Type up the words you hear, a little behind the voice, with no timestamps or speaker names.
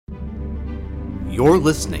You're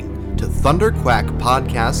listening to Thunderquack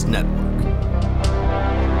Podcast Network.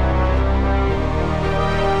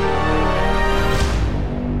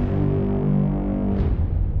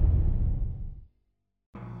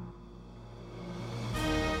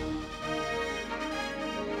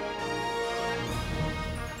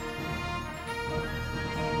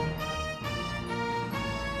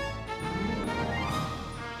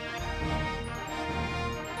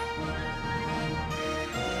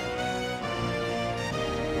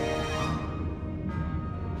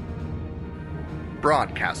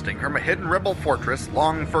 Broadcasting from a hidden rebel fortress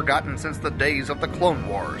long forgotten since the days of the Clone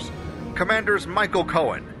Wars, Commanders Michael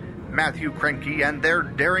Cohen, Matthew Krenke, and their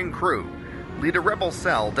daring crew lead a rebel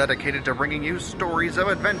cell dedicated to bringing you stories of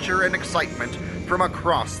adventure and excitement from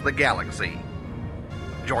across the galaxy.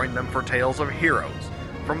 Join them for tales of heroes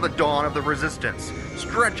from the dawn of the Resistance,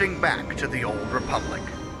 stretching back to the Old Republic.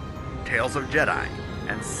 Tales of Jedi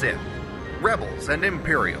and Sith, rebels and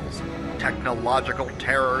Imperials, technological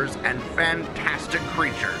terrors, and fantastic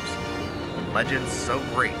creatures. Legends so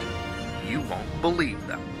great, you won't believe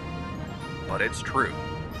them. But it's true.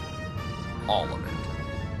 All of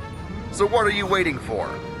it. So what are you waiting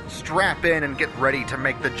for? Strap in and get ready to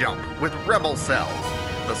make the jump with Rebel Cells,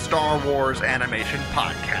 the Star Wars Animation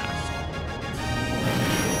Podcast.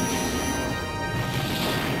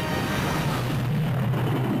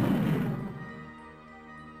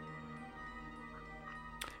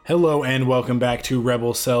 Hello and welcome back to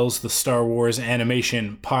Rebel Cells, the Star Wars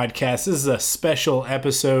Animation Podcast. This is a special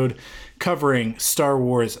episode covering Star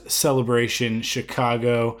Wars Celebration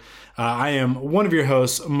Chicago. I am one of your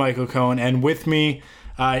hosts, Michael Cohen, and with me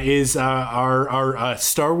is our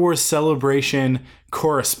Star Wars Celebration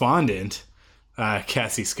correspondent,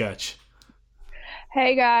 Cassie Scutch.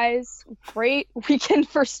 Hey guys, great weekend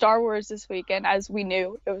for Star Wars this weekend, as we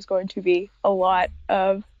knew it was going to be a lot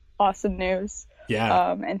of awesome news.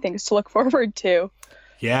 Yeah. And things to look forward to.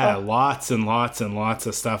 Yeah, lots and lots and lots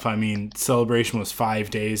of stuff. I mean, Celebration was 5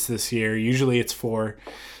 days this year. Usually it's 4.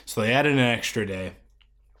 So they added an extra day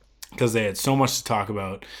because they had so much to talk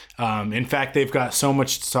about. In fact, they've got so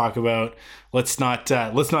much to talk about. Let's not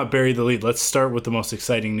bury the lead. Let's start with the most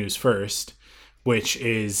exciting news first, which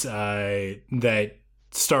is that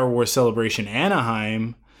Star Wars Celebration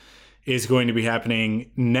Anaheim is going to be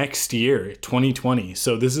happening next year, 2020.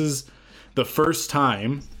 So this is the first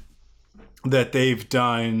time that they've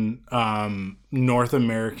done North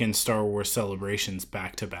American Star Wars celebrations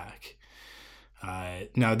back to back.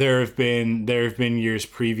 Now there have been years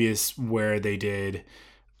previous where they did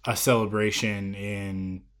a celebration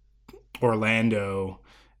in Orlando,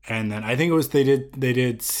 and then I think it was they did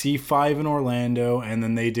C5 in Orlando, and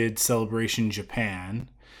then they did Celebration Japan,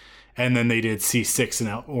 and then they did C6 in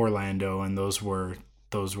Orlando, and those were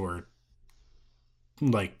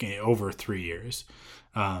like over 3 years.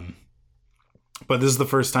 But this is the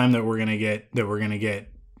first time that we're gonna get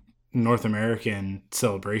North American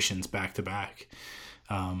celebrations back to back,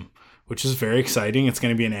 which is very exciting. It's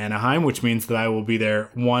going to be in Anaheim, which means that I will be there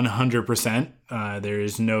 100%. There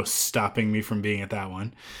is no stopping me from being at that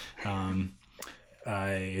one. I'm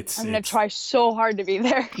gonna try so hard to be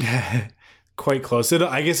there. Quite close.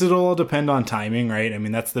 I guess it'll all depend on timing, right? I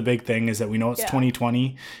mean, that's the big thing, is that we know it's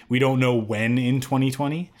 2020. We don't know when in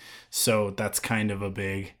 2020. So that's kind of a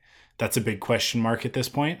big question mark at this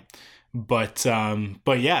point. But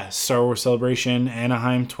yeah, Star Wars Celebration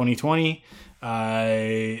Anaheim 2020.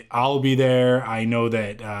 I'll be there. I know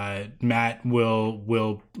that Matt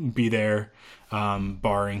will be there,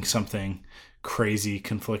 barring something crazy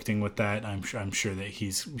conflicting with that. I'm sure that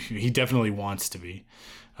he definitely wants to be.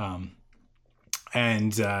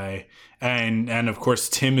 And of course,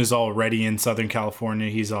 Tim is already in Southern California.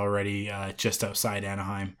 He's already just outside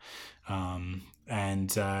Anaheim. And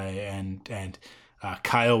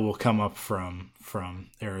Kyle will come up from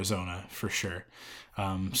Arizona for sure.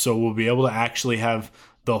 So we'll be able to actually have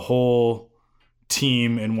the whole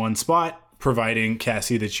team in one spot, providing,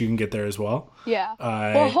 Cassie, that you can get there as well. Yeah.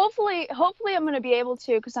 Well, hopefully I'm going to be able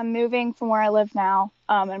to, because I'm moving from where I live now.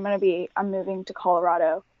 I'm moving to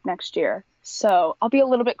Colorado next year. So I'll be a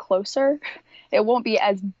little bit closer. It won't be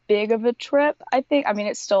as big of a trip, I think. I mean,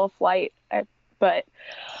 it's still a flight, but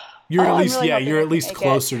you're at least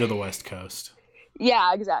closer to the West Coast.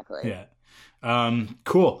 Yeah, exactly. Yeah.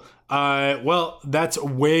 Cool. Well, that's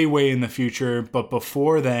way in the future. But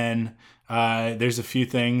before then, there's a few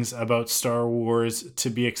things about Star Wars to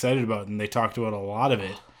be excited about, and they talked about a lot of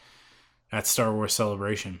it at Star Wars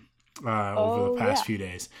Celebration. Over the past few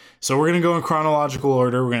days. So we're going to go in chronological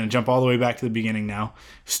order. We're going to jump all the way back to the beginning now.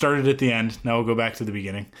 Started at the end. Now we'll go back to the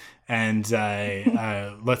beginning. And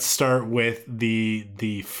let's start with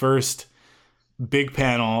the first big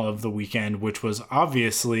panel of the weekend, which was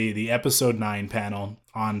obviously the episode 9 panel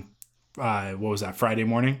on what was that, Friday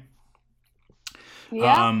morning?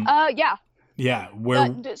 Yeah. Yeah,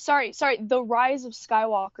 where sorry, the Rise of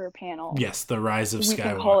Skywalker panel. Yes, the Rise of Skywalker. We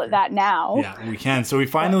can call it that now. Yeah, we can. So we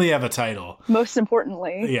finally have a title. Most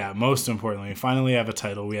importantly. Yeah, most importantly, we finally have a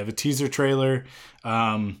title. We have a teaser trailer.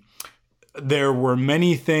 There were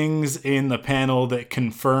many things in the panel that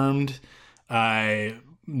confirmed that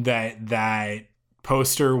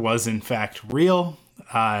poster was in fact real,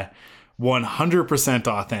 100%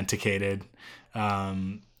 authenticated.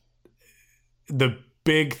 The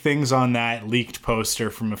big things on that leaked poster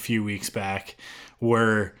from a few weeks back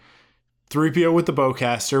were 3PO with the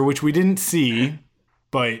bowcaster, which we didn't see,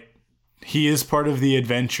 but he is part of the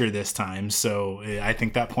adventure this time, so I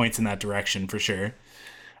think that points in that direction for sure.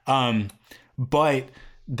 But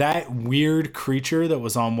that weird creature that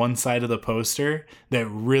was on one side of the poster that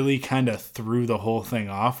really kind of threw the whole thing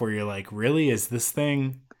off, where you're like, really, is this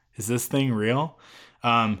thing real?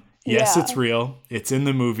 Yes, yeah. It's real. It's in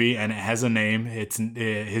the movie and it has a name.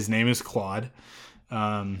 His name is Claude,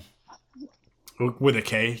 with a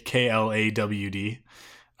K, Klawd.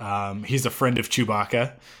 He's a friend of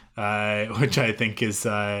Chewbacca, which I think is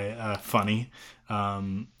funny.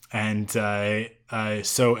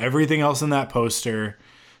 So everything else in that poster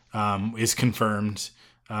is confirmed.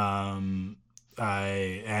 And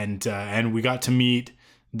we got to meet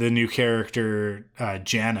the new character,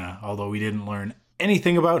 Jannah, although we didn't learn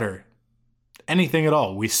anything about her, anything at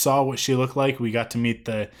all. We saw what she looked like. We got to meet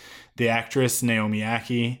the actress Naomi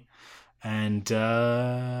Ackie, and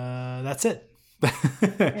that's it.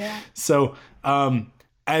 Yeah. So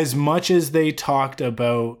as much as they talked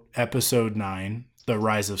about episode 9, The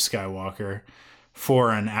Rise of Skywalker,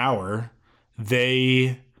 for an hour,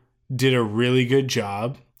 they did a really good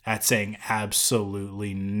job at saying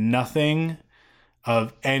absolutely nothing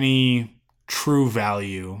of any true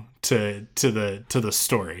value to the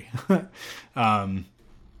story. Well,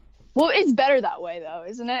 it's better that way though,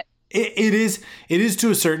 isn't it? It is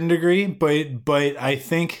to a certain degree, but I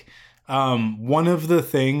think one of the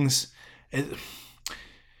things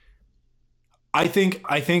I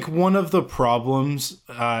think one of the problems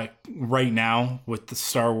right now with the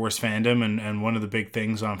Star Wars fandom, and one of the big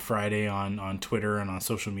things on Friday on Twitter and on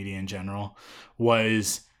social media in general,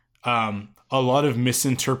 was a lot of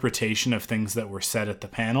misinterpretation of things that were said at the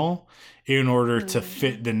panel in order to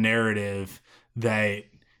fit the narrative that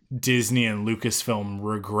Disney and Lucasfilm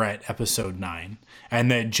regret episode 9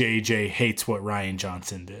 and that JJ hates what Rian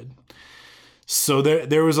Johnson did. So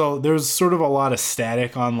there was sort of a lot of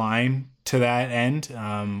static online to that end,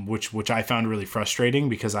 which I found really frustrating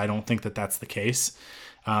because I don't think that that's the case.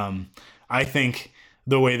 I think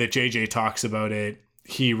the way that JJ talks about it,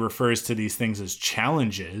 he refers to these things as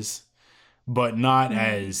challenges, but not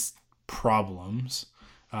as problems.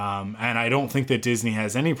 And I don't think that Disney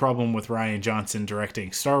has any problem with Rian Johnson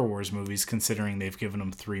directing Star Wars movies, considering they've given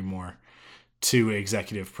him 3 more to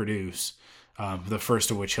executive produce. The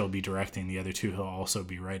first of which he'll be directing, the other 2 he'll also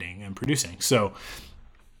be writing and producing. So,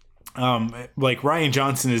 Rian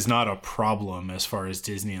Johnson is not a problem as far as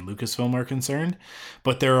Disney and Lucasfilm are concerned,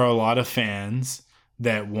 but there are a lot of fans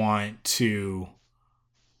that want to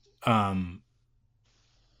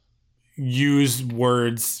use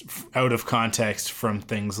words out of context from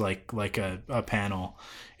things like a panel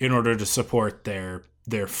in order to support their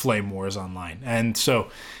flame wars online. And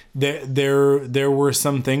so there were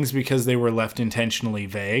some things, because they were left intentionally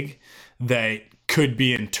vague, that could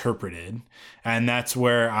be interpreted. And that's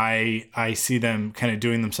where I see them kind of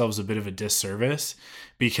doing themselves a bit of a disservice,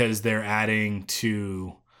 because they're adding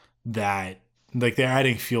to that, they're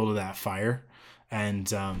adding fuel to that fire. And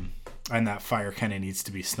that fire kind of needs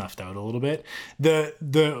to be snuffed out a little bit.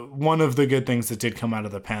 The one of the good things that did come out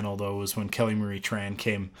of the panel, though, was when Kelly Marie Tran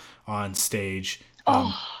came on stage.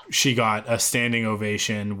 She got a standing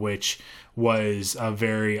ovation, which was a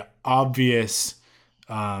very obvious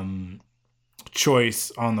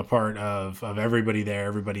choice on the part of everybody there,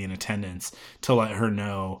 everybody in attendance, to let her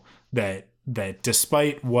know that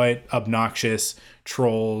despite what obnoxious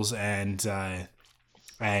trolls and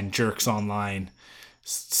jerks online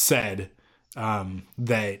said,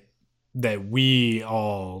 that we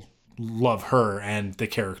all love her and the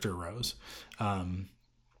character Rose.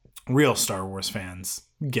 Real Star Wars fans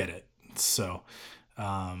get it. So,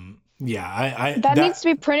 that needs to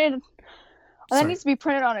be printed. That needs to be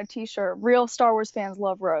printed on a T-shirt. Real Star Wars fans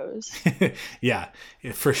love Rose. Yeah,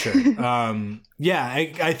 for sure.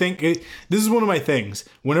 I think this is one of my things.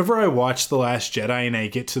 Whenever I watch The Last Jedi and I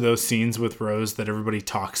get to those scenes with Rose that everybody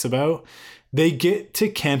talks about, they get to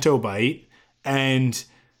Canto Bight, and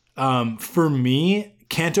For me,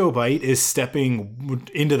 Canto Bight is stepping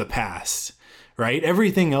into the past, right?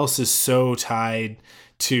 Everything else is so tied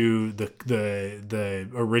to the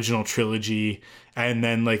original trilogy, and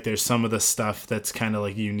then like there's some of the stuff that's kind of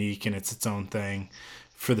like unique and it's its own thing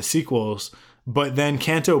for the sequels. But then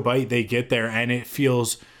Canto Bight, they get there and it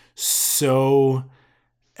feels so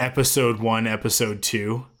episode 1, episode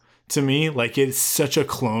 2 to me. Like it's such a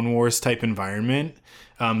Clone Wars type environment.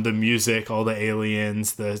 The music, all the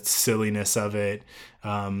aliens, the silliness of it,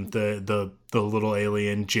 the little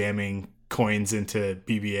alien jamming coins into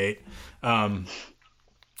BB-8.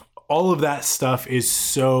 All of that stuff is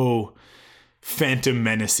so Phantom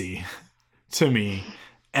Menace-y to me.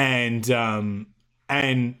 And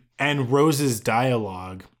Rose's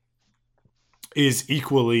dialogue is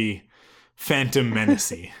equally Phantom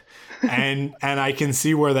Menace-y. and I can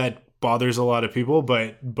see where that bothers a lot of people,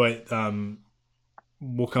 but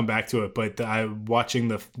we'll come back to it. But watching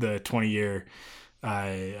the 20-year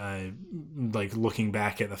like looking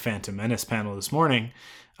back at the Phantom Menace panel this morning,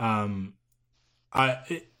 it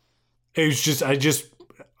was just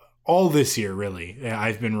all this year really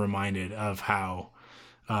I've been reminded of how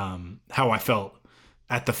I felt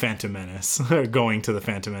at the Phantom Menace, going to the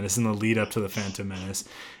Phantom Menace and the lead up to the Phantom Menace.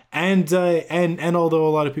 And although a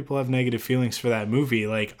lot of people have negative feelings for that movie,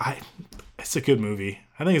 like it's a good movie.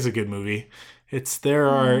 I think it's a good movie. There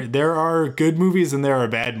are good movies and there are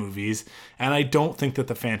bad movies, and I don't think that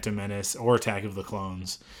the Phantom Menace or Attack of the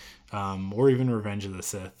Clones, or even Revenge of the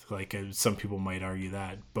Sith, like some people might argue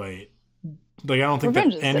that, but like I don't think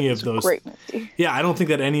Revenge that any of those. Great movie. Yeah, I don't think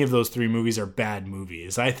that any of those 3 movies are bad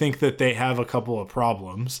movies. I think that they have a couple of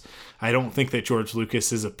problems. I don't think that George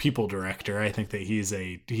Lucas is a people director. I think that he's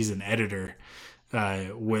an editor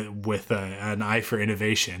with an eye for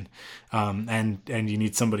innovation, and you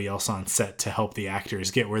need somebody else on set to help the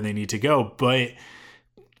actors get where they need to go. But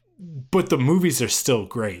the movies are still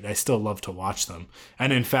great. I still love to watch them.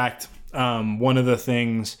 And in fact, one of the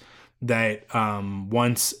things that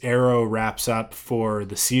once Arrow wraps up for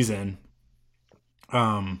the season,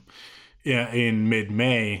 in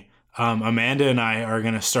mid-May, Amanda and I are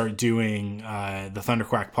going to start doing the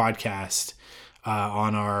Thunderquack podcast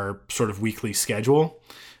on our sort of weekly schedule.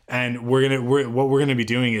 And what we're gonna be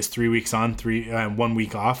doing is 3 weeks on, 1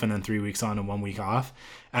 week off, and then 3 weeks on and 1 week off.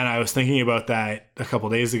 And I was thinking about that a couple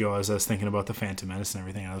days ago as I was thinking about the Phantom Menace and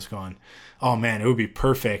everything. I was going, oh man, it would be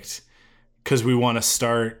perfect, because we want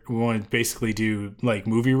to basically do like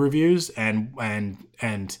movie reviews and but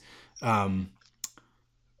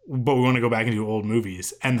we want to go back and do old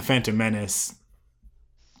movies. And the Phantom Menace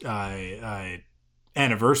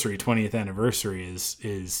anniversary, 20th anniversary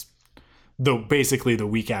is basically the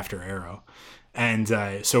week after Arrow. And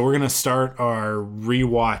so we're going to start our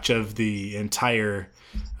rewatch of the entire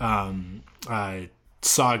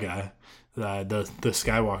saga, the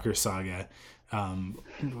Skywalker saga,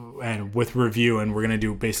 and with review, and we're going to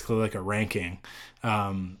do basically like a ranking,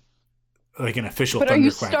 like an official. But are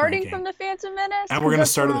you Thunderquack starting ranking. From the Phantom Menace? And we're going to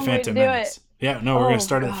start at the Phantom Menace. Yeah, no, we're going to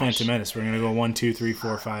start at the gosh. Phantom Menace. We're going to go 1, 2, 3,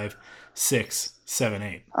 4, 5, 6, 7,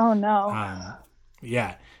 8. Oh no.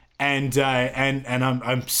 Yeah. And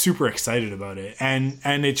I'm super excited about it. And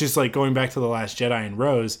it's just like going back to The Last Jedi and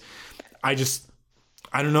Rose, I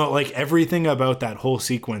don't know, like everything about that whole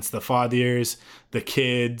sequence, the Fathiers, the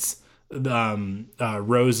kids,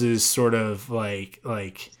 Rose's sort of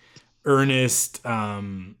like earnest,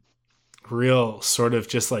 real sort of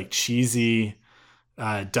just like cheesy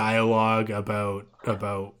dialogue about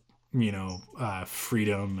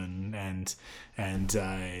freedom and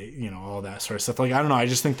all that sort of stuff. Like, I don't know, I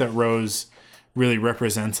just think that Rose really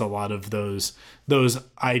represents a lot of those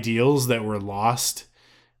ideals that were lost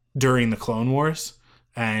during the Clone Wars,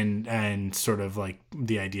 and sort of like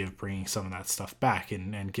the idea of bringing some of that stuff back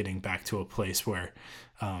and getting back to a place where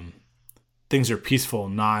things are peaceful,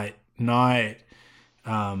 not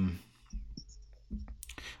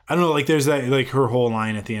I don't know, like there's that, like her whole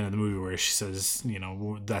line at the end of the movie where she says,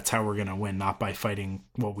 that's how we're going to win, not by fighting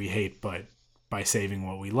what we hate, but by saving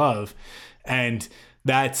what we love. And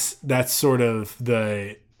that's sort of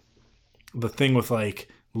the thing with like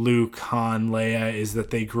Luke, Han, Leia, is that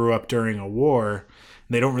they grew up during a war.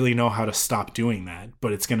 They don't really know how to stop doing that,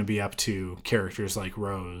 but it's going to be up to characters like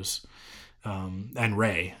Rose and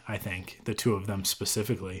Rey, I think, the two of them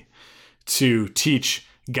specifically, to teach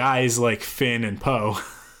guys like Finn and Poe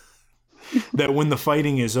that when the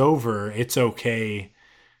fighting is over, it's okay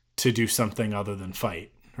to do something other than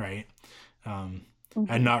fight, right? And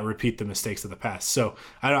not repeat the mistakes of the past. So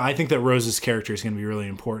I think that Rose's character is going to be really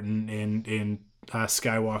important in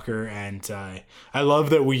Skywalker, and I love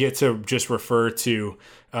that we get to just refer to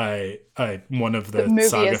one of the movie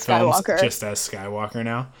saga as films Skywalker. just as Skywalker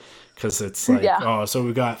now, because it's like, oh, so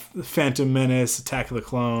we got Phantom Menace, Attack of the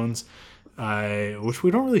Clones, which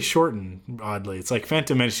we don't really shorten, oddly. It's like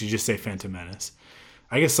Phantom Menace, you just say Phantom Menace.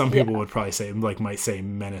 I guess some people would probably say, like, might say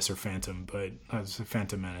Menace or Phantom, but it's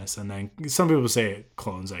Phantom Menace. And then some people say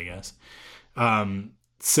Clones, I guess.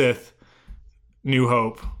 Sith, New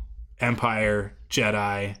Hope, Empire,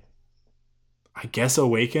 Jedi, I guess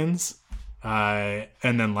Awakens, and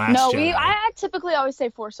then Last Jedi. I typically always say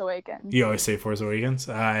Force Awakens. You always say Force Awakens?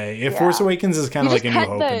 Force Awakens is kind of like a New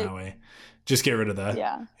Hope in that way. Just get rid of the...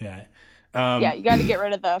 Yeah. Yeah. You got to get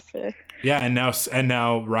rid of the... Yeah, and now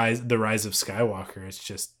the rise of Skywalker. It's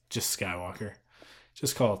just Skywalker.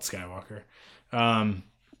 Just call it Skywalker.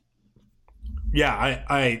 Yeah,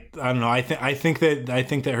 I don't know. I think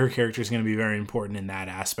that her character is going to be very important in that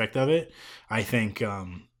aspect of it. I think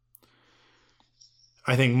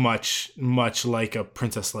much like a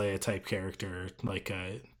Princess Leia type character, like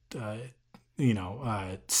a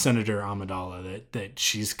Senator Amidala, that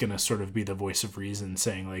she's going to sort of be the voice of reason,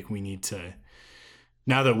 saying like, we need to,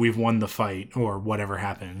 now that we've won the fight or whatever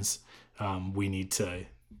happens, we need to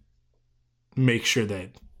make sure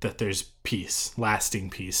that there's peace, lasting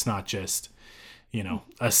peace, not just, an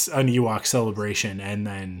Ewok celebration and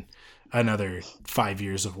then another 5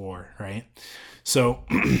 years of war, right? So,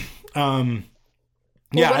 I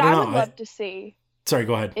would love to see. Sorry,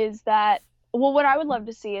 go ahead. What I would love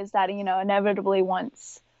to see is that, inevitably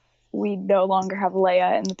once we no longer have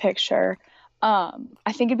Leia in the picture, I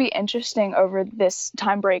think it'd be interesting over this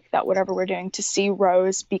time break that whatever we're doing to see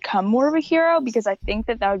Rose become more of a hero, because I think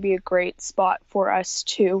that would be a great spot for us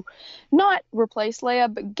to not replace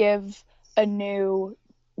Leia, but give a new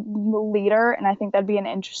leader. And I think that'd be an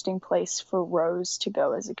interesting place for Rose to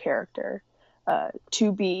go as a character,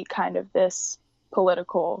 to be kind of this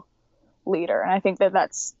political leader. And I think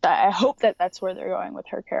I hope that that's where they're going with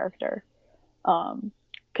her character.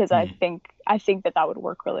 Because I think that would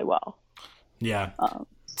work really well. Yeah.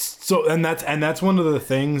 So, and that's one of the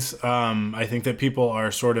things, I think that people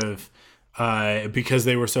are sort of, because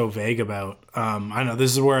they were so vague about, I know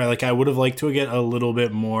this is where I would have liked to get a little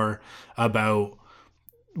bit more about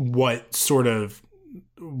what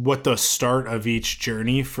the start of each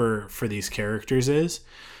journey for these characters is,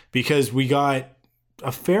 because we got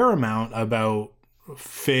a fair amount about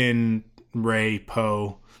Finn, Rey,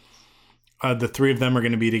 Poe. The three of them are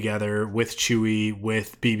going to be together with Chewie,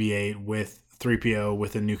 with BB-8, with 3PO,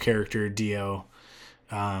 with a new character, Dio,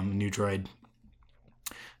 new droid.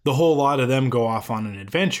 The whole lot of them go off on an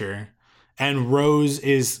adventure, and Rose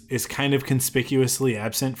is kind of conspicuously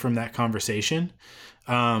absent from that conversation.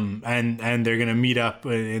 And they're going to meet up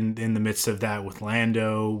in the midst of that with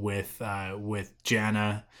Lando, with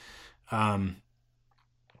Jannah,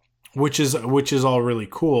 which is all really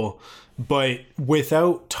cool. But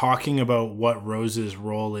without talking about what Rose's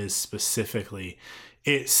role is specifically,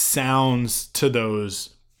 it sounds to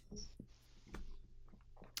those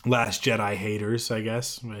Last Jedi haters, I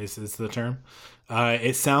guess is the term.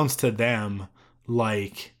 It sounds to them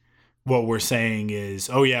like what we're saying is,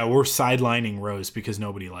 oh yeah, we're sidelining Rose because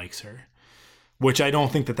nobody likes her. Which I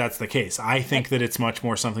don't think that that's the case. I think that it's much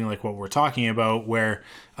more something like what we're talking about, where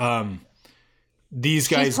these guys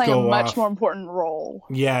go off. She's playing a much more important role.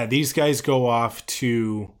 Yeah, these guys go off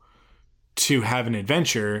to have an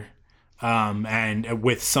adventure, and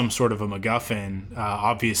with some sort of a MacGuffin,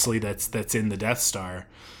 obviously that's in the Death Star,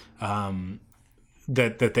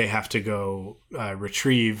 that they have to go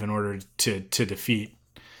retrieve in order to defeat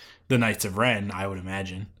the Knights of Ren, I would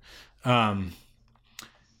imagine.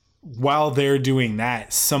 While they're doing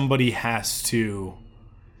that, somebody has to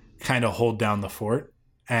kind of hold down the fort,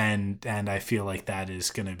 and I feel like that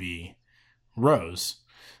is going to be Rose,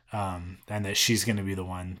 and that she's going to be the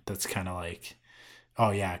one that's kind of like,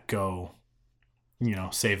 oh yeah, go,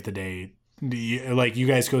 save the day. Like, you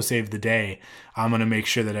guys go save the day. I'm going to make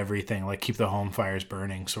sure that everything, like, keep the home fires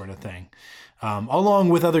burning, sort of thing. Along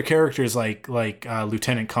with other characters like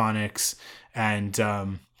Lieutenant Connix, and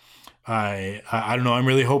I don't know. I'm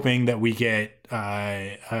really hoping that we get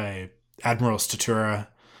Admiral Statura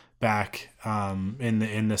back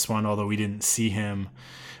in this one, although we didn't see him.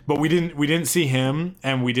 But we didn't see him,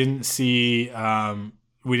 and we didn't see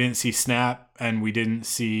Snap, and we didn't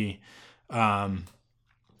see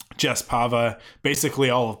Jess Pava. Basically,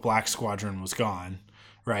 all of Black Squadron was gone,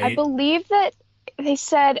 right? I believe that they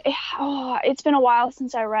said, it's been a while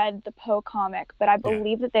since I read the Poe comic, but I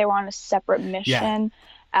believe that they were on a separate mission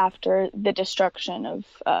after the destruction of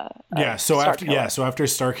so after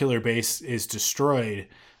Starkiller Base is destroyed,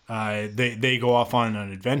 they go off on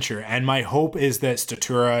an adventure, and my hope is that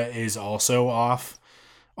Statura is also off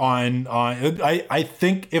on I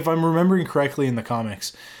think, if I'm remembering correctly in the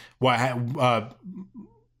comics,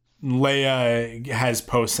 Leia has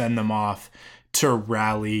Poe send them off to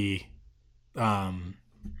rally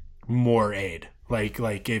more aid.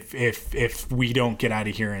 Like if we don't get out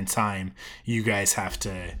of here in time, you guys have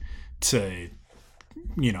to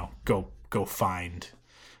go find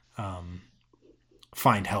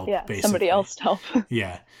help. Yeah, basically. somebody else to help.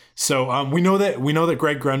 Yeah. So we know that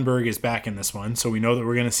Greg Grunberg is back in this one, so we know that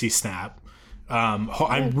we're going to see Snap.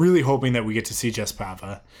 I'm really hoping that we get to see Jess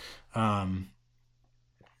Pava.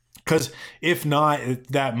 Because if not,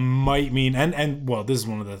 that might mean, and well, this is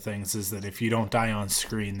one of the things, is that if you don't die on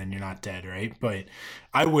screen, then you're not dead, right? But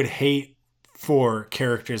I would hate for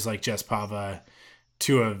characters like Jess Pava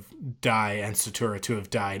to have died and Statura to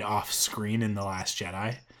have died off screen in The Last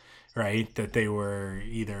Jedi, right? That they were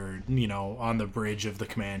either, on the bridge of the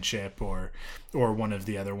command ship or one of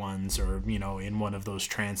the other ones, or, in one of those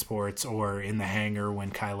transports, or in the hangar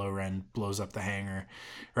when Kylo Ren blows up the hangar,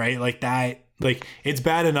 right? Like that. Like, it's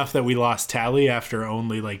bad enough that we lost Tally after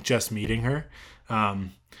only just meeting her.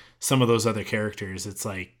 Some of those other characters, it's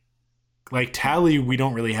like Tally, we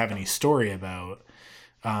don't really have any story about.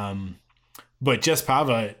 But Jess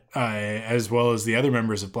Pava, as well as the other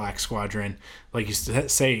members of Black Squadron, like you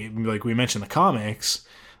say, like we mentioned the comics,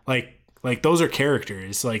 like those are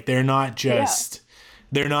characters. Like they're not just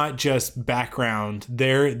background.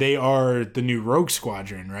 They are the new Rogue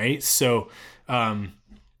Squadron, right? So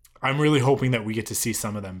I'm really hoping that we get to see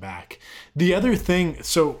some of them back. The other thing,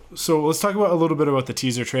 so let's talk about a little bit about the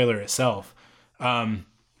teaser trailer itself. The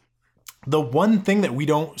one thing that we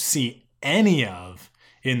don't see any of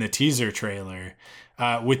in the teaser trailer,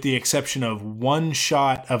 with the exception of one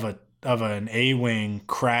shot of an A-wing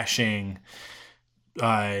crashing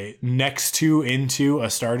next to into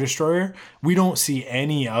a Star Destroyer, we don't see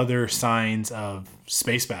any other signs of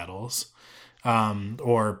space battles.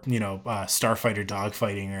 Or starfighter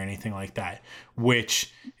dogfighting or anything like that,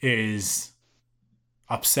 which is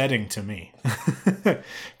upsetting to me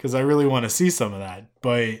because I really want to see some of that.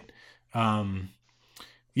 But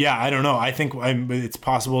I don't know. I think it's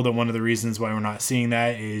possible that one of the reasons why we're not seeing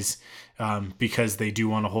that is because they do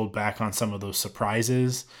want to hold back on some of those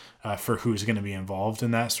surprises for who's going to be involved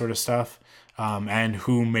in that sort of stuff. And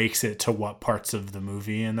who makes it to what parts of the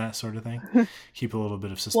movie and that sort of thing. Keep a little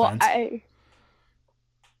bit of suspense. Well,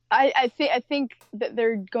 I think that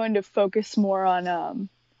they're going to focus more on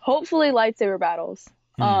hopefully lightsaber battles.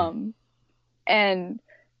 And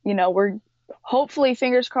we're hopefully,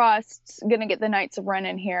 fingers crossed, gonna get the Knights of Ren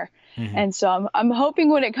in here. And so I'm hoping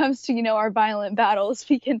when it comes to our violent battles,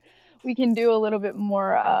 we can do a little bit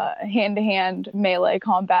more hand-to-hand melee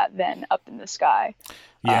combat than up in the sky.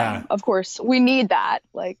 Yeah. Of course, we need that.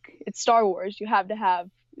 Like, it's Star Wars, you have to have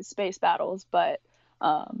space battles, but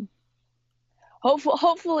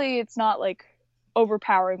hopefully it's not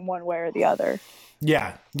overpowering one way or the other.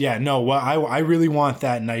 Yeah. No, well, I really want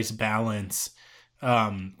that nice balance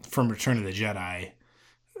from Return of the Jedi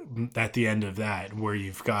at the end of that, where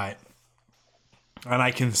you've got, and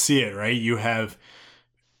I can see it, right? You have,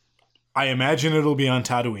 I imagine it'll be on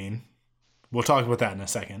Tatooine. We'll talk about that in a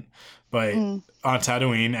second, but on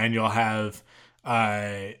Tatooine, and you'll have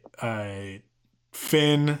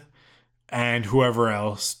Finn and whoever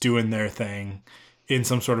else doing their thing in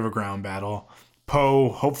some sort of a ground battle. Poe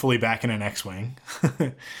hopefully back in an X-Wing.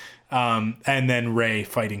 And then Rey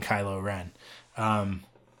fighting Kylo Ren.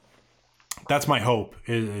 That's my hope,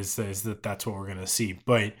 is that that's what we're going to see.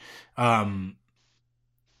 But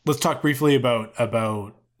let's talk briefly about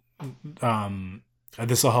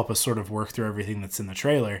this will help us sort of work through everything that's in the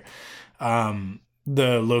trailer.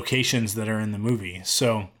 The locations that are in the movie.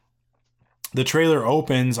 So the trailer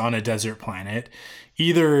opens on a desert planet.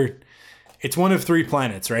 It's one of three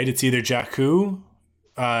planets, right? It's either Jakku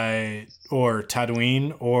or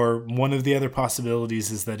Tatooine, or one of the other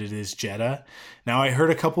possibilities is that it is Jeddah. Now, I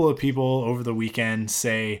heard a couple of people over the weekend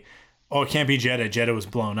say, oh, it can't be Jeddah. Jeddah was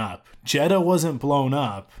blown up. Jeddah wasn't blown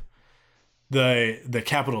up. The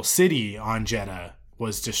capital city on Jeddah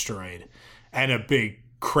was destroyed, and a big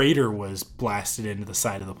crater was blasted into the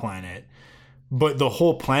side of the planet. But the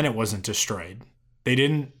whole planet wasn't destroyed.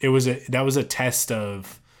 That was a test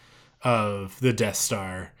of the Death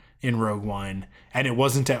Star in Rogue One, and it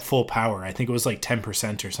wasn't at full power. I think it was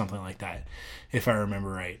 10% or something like that, if I remember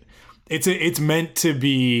right. It's meant to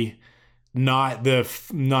be not the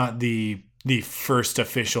first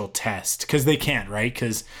official test, because they can't, right?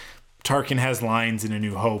 Because Tarkin has lines in A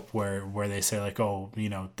New Hope where they say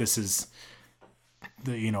this is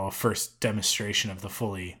a first demonstration of the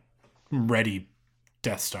fully ready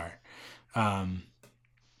Death Star.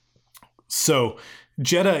 So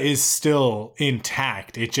Jedha is still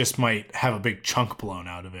intact. It just might have a big chunk blown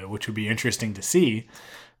out of it, which would be interesting to see.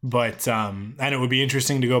 But and it would be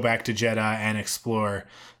interesting to go back to Jedha and explore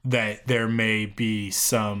that there may be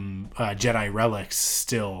some Jedi relics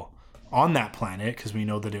still on that planet, because we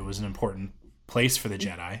know that it was an important place for the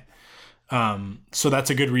Jedi. So that's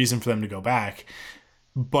a good reason for them to go back.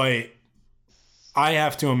 But I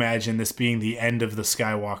have to imagine this being the end of the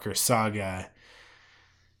Skywalker saga,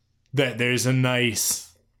 that there's a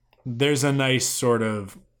nice sort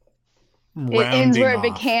of rounding it ends where off.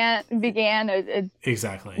 It began a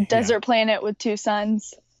Exactly. desert planet with two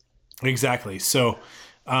suns. Exactly. So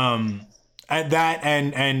at that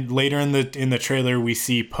and later in the trailer we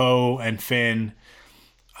see Poe and Finn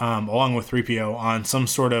along with 3PO on some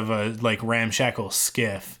sort of a like ramshackle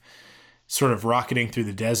skiff sort of rocketing through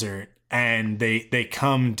the desert, and they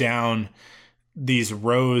come down these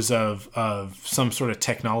rows of some sort of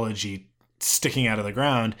technology sticking out of the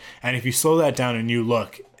ground, and if you slow that down and you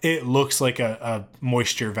look, it looks like a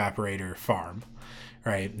moisture evaporator farm,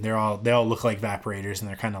 right? They all look like evaporators, and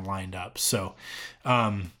they're kind of lined up. So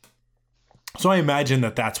I imagine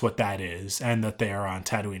that that's what that is, and that they are on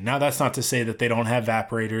Tatooine. Now, that's not to say that they don't have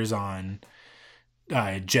evaporators on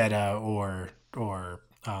Jedha or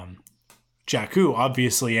Jakku.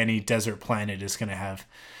 Obviously, any desert planet is going to have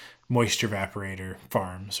moisture evaporator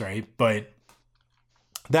farms, right? But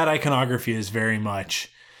that iconography is very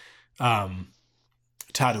much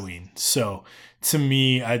Tatooine. So to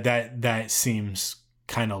me, that seems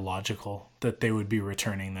kind of logical that they would be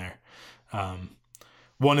returning there.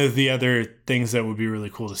 One of the other things that would be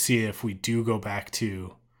really cool to see if we do go back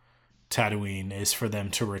to Tatooine is for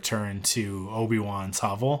them to return to Obi-Wan's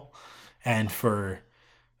hovel, and for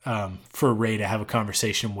Rey to have a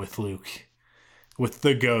conversation with Luke, with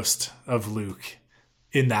the ghost of Luke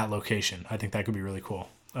in that location. I think that could be really cool.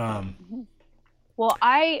 Well,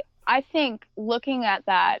 I think looking at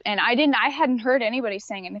that, and I hadn't heard anybody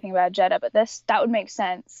saying anything about Jedha, but that would make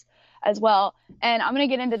sense as well. And I'm going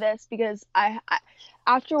to get into this because I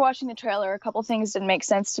after watching the trailer, a couple things didn't make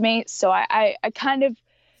sense to me. So I kind of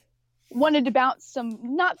wanted to bounce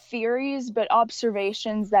some, not theories, but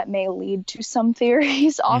observations that may lead to some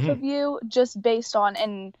theories off of you, just based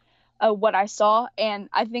on what I saw. And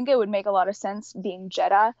I think it would make a lot of sense being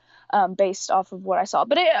Jedha, based off of what I saw.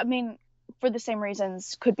 But for the same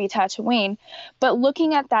reasons, could be Tatooine. But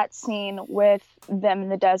looking at that scene with them in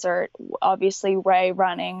the desert, obviously Rey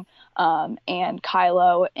running, and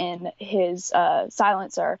Kylo in his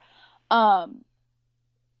silencer,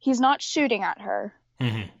 he's not shooting at her.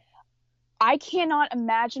 Mm-hmm. I cannot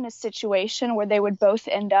imagine a situation where they would both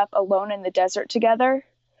end up alone in the desert together,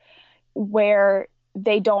 where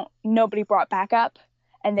nobody brought backup,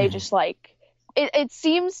 and they just it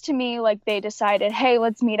seems to me like they decided, hey,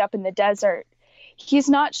 let's meet up in the desert. He's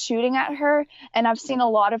not shooting at her. And I've seen a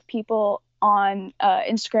lot of people on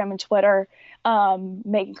Instagram and Twitter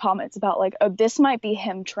making comments about like, oh, this might be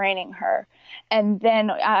him training her. And then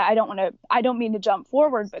I don't mean to jump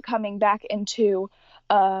forward, but coming back into,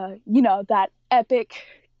 that epic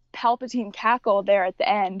Palpatine cackle there at the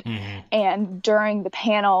end, and during the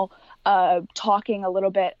panel, talking a little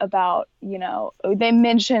bit about, they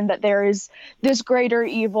mentioned that there is this greater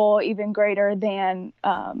evil, even greater than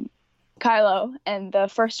Kylo and the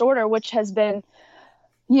First Order, which has been,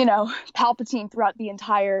 Palpatine throughout the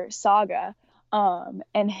entire saga,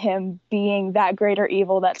 and him being that greater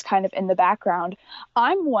evil that's kind of in the background.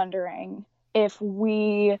 I'm wondering if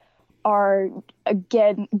we are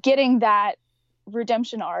again getting that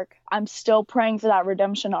redemption arc. I'm still praying for that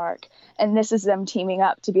redemption arc, and this is them teaming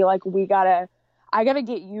up to be like, I gotta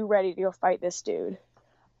get you ready to go fight this dude,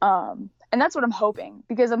 and that's what I'm hoping,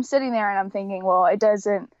 because I'm sitting there and I'm thinking, well, it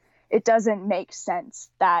doesn't make sense,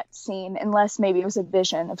 that scene, unless maybe it was a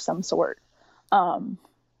vision of some sort.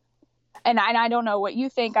 And I don't know what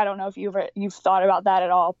you think. I don't know if you've thought about that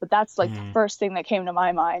at all, but that's like the first thing that came to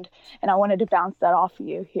my mind, and I wanted to bounce that off of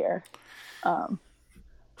you here.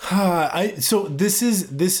 So this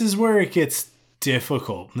is where it gets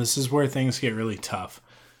difficult. This is where things get really tough.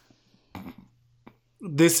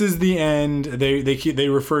 This is the end. They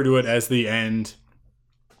refer to it as the end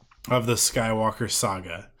of the Skywalker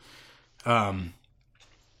saga,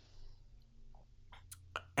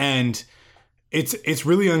 and it's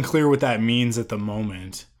really unclear what that means at the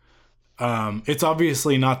moment. It's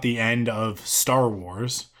obviously not the end of Star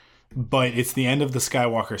Wars, but it's the end of the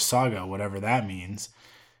Skywalker saga, whatever that means.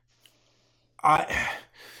 To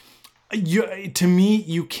me,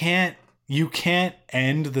 you can't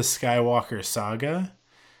end the Skywalker saga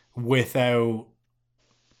without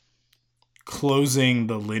closing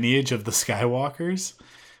the lineage of the Skywalkers.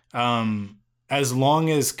 As long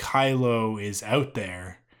as Kylo is out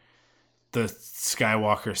there, the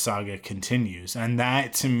Skywalker saga continues, and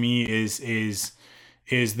that to me is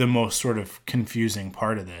the most sort of confusing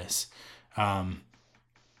part of this.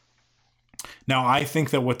 Now, I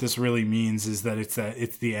think that what this really means is that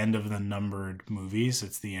it's the end of the numbered movies.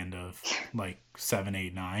 It's the end of like 7,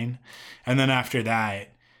 8, 9, and then after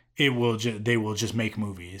that, they will just make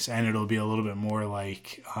movies, and it'll be a little bit more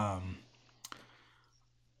like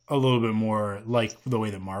the way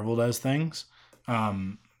that Marvel does things,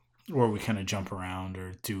 where we kind of jump around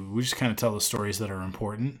we just kind of tell the stories that are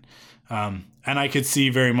important. And I could see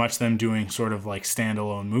very much them doing sort of like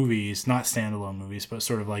standalone movies, not standalone movies, but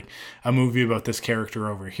sort of like a movie about this character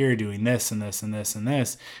over here doing this and this and this and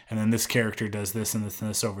this. And then this character does this and this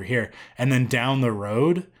and this over here. And then down the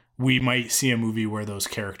road, we might see a movie where those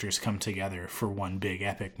characters come together for one big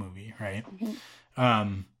epic movie. Right.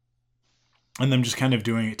 Mm-hmm. And them just kind of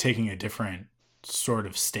taking a different sort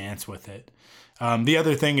of stance with it. The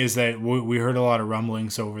other thing is that we heard a lot of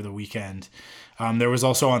rumblings over the weekend. There was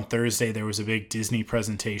also on Thursday, there was a big Disney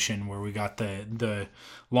presentation where we got the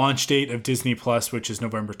launch date of Disney Plus, which is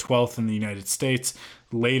November 12th in the United States,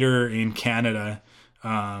 later in Canada,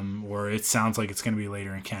 or it sounds like it's going to be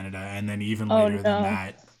later in Canada, and then even later than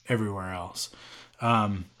that everywhere else.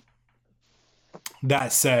 That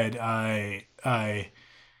said,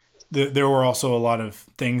 there were also a lot of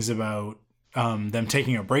things about them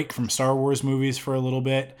taking a break from Star Wars movies for a little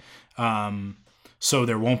bit. So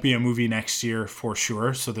there won't be a movie next year for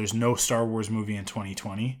sure. So there's no Star Wars movie in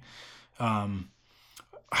 2020.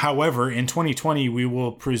 However, in 2020, we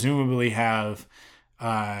will presumably have,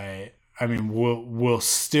 we'll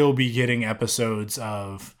still be getting episodes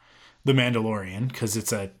of The Mandalorian,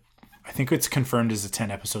 because I think it's confirmed as a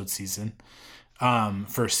 10 episode season,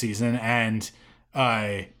 first season. And,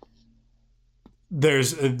 I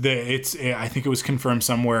think it was confirmed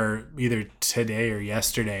somewhere either today or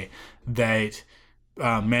yesterday that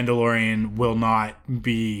Mandalorian will not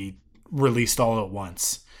be released all at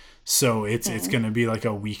once. So it's going to be like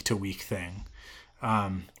a week to week thing,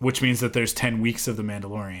 which means that there's 10 weeks of The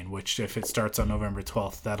Mandalorian, which if it starts on November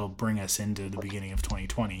 12th, that'll bring us into the beginning of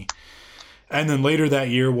 2020. And then later that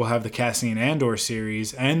year, we'll have the Cassian Andor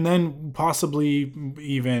series, and then possibly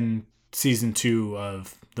even season 2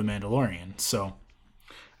 of The Mandalorian. So,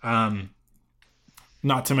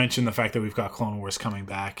 not to mention the fact that we've got Clone Wars coming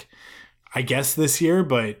back, I guess this year,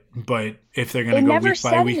 but if they're going to go week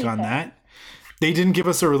by week on that, they didn't give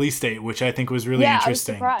us a release date, which I think was really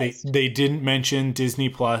interesting. They didn't mention Disney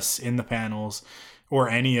Plus in the panels or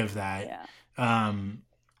any of that. Yeah.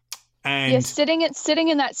 And sitting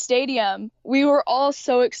in that stadium, we were all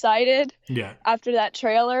so excited. Yeah. After that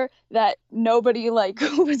trailer, that nobody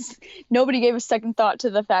gave a second thought to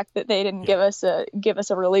the fact that they didn't give us a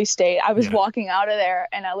release date. I was walking out of there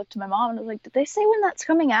and I looked at my mom and I was like, "Did they say when that's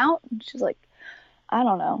coming out?" And she's like, "I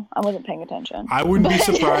don't know. I wasn't paying attention." I wouldn't be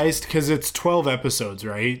surprised, because it's 12 episodes,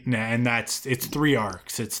 right? And it's 3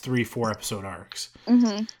 arcs. It's 3 4-episode arcs.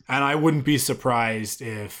 Mm-hmm. And I wouldn't be surprised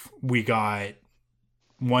if we got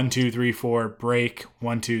 1, 2, 3, 4 break,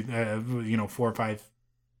 1, 2, 4, 5.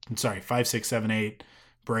 I'm sorry, 5, 6, 7, 8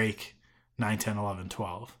 break, 9, 10, 11,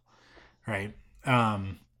 12. Right?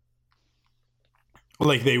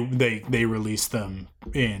 Like they release them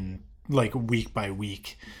in like week by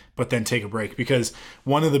week, but then take a break, because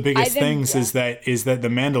one of the biggest things is that the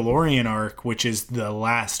Mandalorian arc, which is the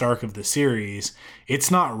last arc of the series,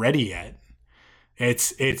 it's not ready yet.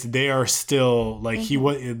 They are still like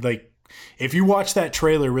if you watch that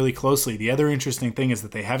trailer really closely, the other interesting thing is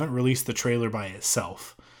that they haven't released the trailer by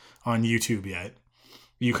itself on YouTube yet.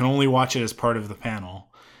 You can only watch it as part of the panel.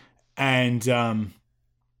 And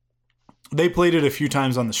they played it a few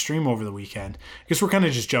times on the stream over the weekend. I guess we're kind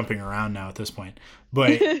of just jumping around now at this point.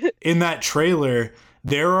 But in that trailer,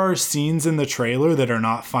 there are scenes in the trailer that are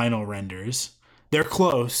not final renders. They're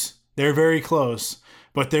close. They're very close.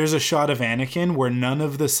 But there's a shot of Anakin where none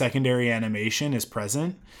of the secondary animation is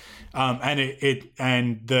present.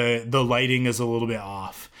 And the lighting is a little bit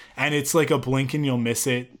off, and it's like a blink and you'll miss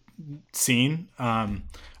it scene.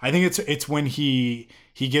 I think it's when he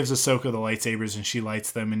gives Ahsoka the lightsabers and she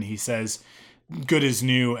lights them, and he says, "Good as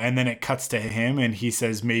new," and then it cuts to him and he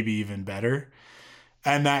says, "Maybe even better."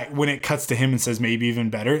 And that when it cuts to him and says, "Maybe even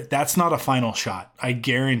better," that's not a final shot. I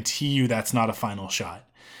guarantee you that's not a final shot.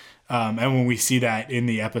 And when we see that in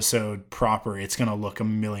the episode proper, it's going to look a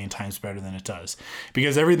million times better than it does,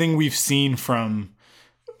 because everything we've seen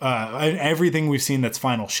that's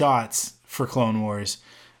final shots for Clone Wars,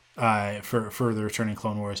 for the returning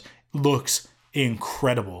Clone Wars, looks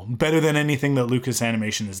incredible, better than anything that Lucas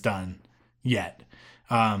Animation has done yet.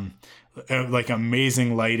 Like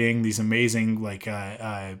amazing lighting, these amazing like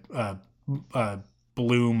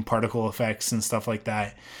bloom particle effects and stuff like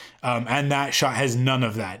that. And that shot has none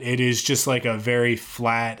of that. It is just like a very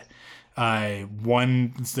flat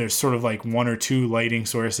there's sort of like one or two lighting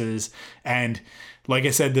sources, and like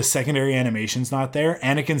I said, the secondary animation's not there.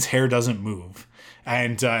 Anakin's hair doesn't move,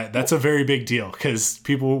 and that's a very big deal, because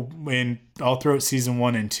people all throughout season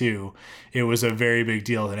 1 and 2, it was a very big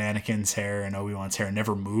deal that Anakin's hair and Obi-Wan's hair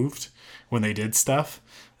never moved when they did stuff.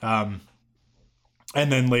 And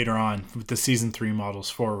then later on with the season 3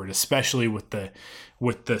 models forward, especially with the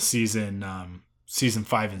season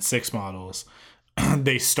 5 and 6 models,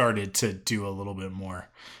 they started to do a little bit more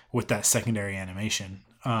with that secondary animation.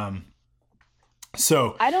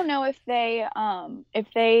 So I don't know if they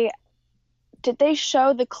did they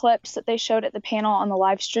show the clips that they showed at the panel on the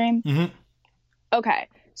live stream? Mm-hmm. Okay.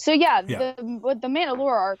 So the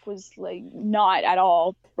Mandalore arc was like not at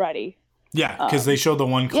all ready. Yeah, because they showed the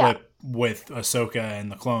one clip with Ahsoka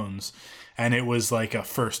and the clones, and it was like a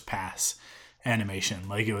first pass animation.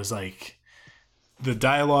 Like it was like the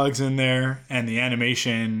dialogue's in there and the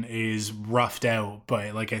animation is roughed out,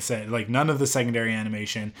 but like I said, like none of the secondary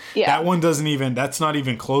animation. Yeah. That one that's not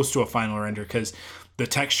even close to a final render, because the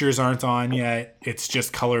textures aren't on yet. It's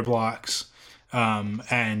just color blocks.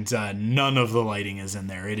 And none of the lighting is in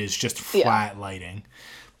there. It is just flat lighting,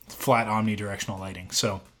 flat omnidirectional lighting.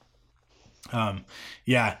 So, I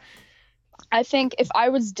think if I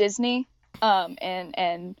was Disney,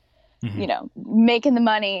 and you know, making the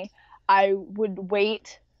money, I would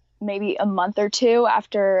wait maybe a month or two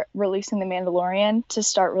after releasing The Mandalorian to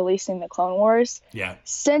start releasing the Clone Wars. Yeah.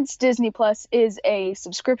 Since Disney Plus is a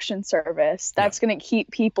subscription service, that's going to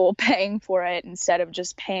keep people paying for it instead of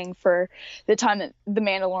just paying for the time that The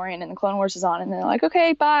Mandalorian and the Clone Wars is on, and they're like,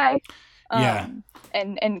 okay, bye. And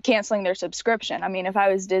canceling their subscription. I mean, if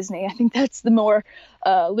I was Disney, I think that's the more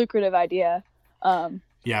lucrative idea.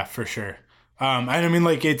 Yeah, for sure. And I mean,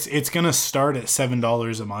 like it's gonna start at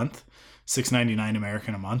 $7 a month, $6.99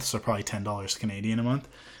 American a month, so probably $10 Canadian a month.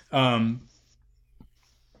 And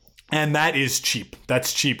that is cheap.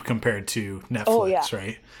 That's cheap compared to Netflix,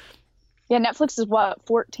 right? Yeah, Netflix is what,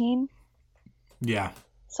 14? Yeah.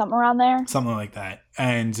 Something around there. Something like that.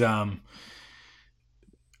 And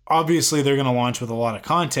obviously they're gonna launch with a lot of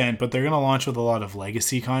content, but they're gonna launch with a lot of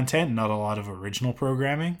legacy content, not a lot of original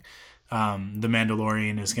programming. The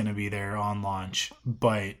Mandalorian is going to be there on launch,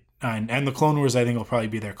 but and the Clone Wars I think will probably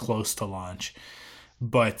be there close to launch,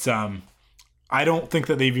 but I don't think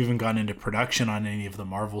that they've even gone into production on any of the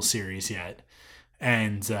Marvel series yet,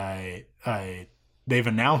 and they've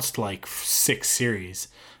announced like 6 series,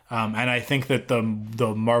 and I think that the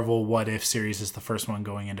Marvel What If series is the first one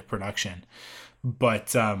going into production,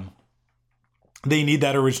 but they need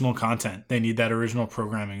that original content. They need that original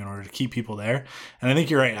programming in order to keep people there. And I think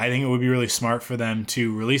you're right. I think it would be really smart for them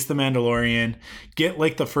to release The Mandalorian, get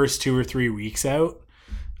like the first 2 or 3 weeks out,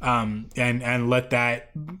 and let that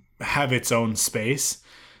have its own space.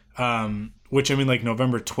 Which I mean, like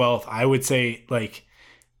November 12th, I would say like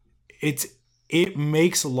it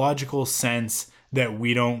makes logical sense that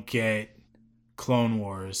we don't get Clone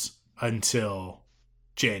Wars until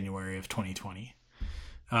January of 2020.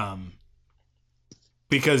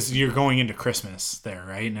 Because you're going into Christmas there,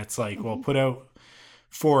 right? And it's like, well, put out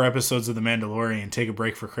 4 episodes of The Mandalorian, take a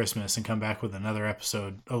break for Christmas, and come back with another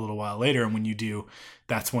episode a little while later. And when you do,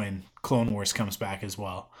 that's when Clone Wars comes back as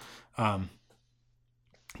well. But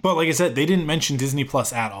like I said, they didn't mention Disney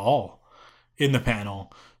Plus at all in the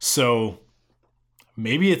panel. So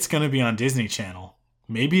maybe it's going to be on Disney Channel.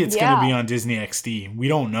 Maybe it's going to be on Disney XD. We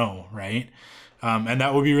don't know, right? And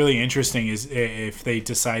that would be really interesting is if they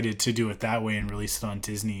decided to do it that way and release it on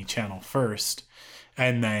Disney Channel first,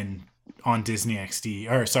 and then on Disney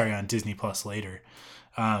on Disney Plus later.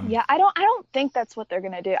 I don't think that's what they're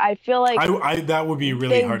gonna do. I feel like that would be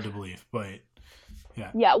really hard to believe, but yeah.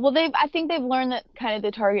 Yeah, well, I think they've learned that kind of the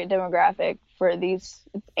target demographic for these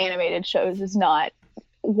animated shows is not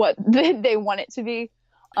what they want it to be,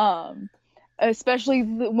 especially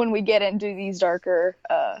when we get into these darker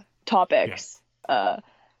topics. Yeah.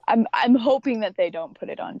 I'm hoping that they don't put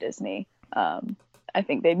it on Disney. I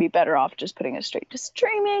think they'd be better off just putting it straight to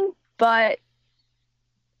streaming, but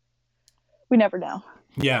we never know.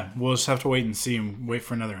 Yeah, we'll just have to wait and see and wait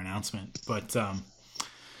for another announcement. But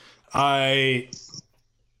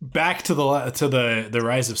back to the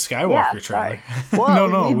Rise of Skywalker trailer.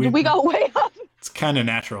 Whoa, we got way up. It's kind of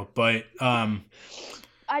natural, but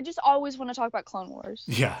I just always want to talk about Clone Wars.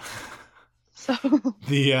 Yeah. So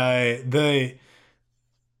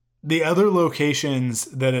the other locations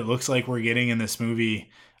that it looks like we're getting in this movie,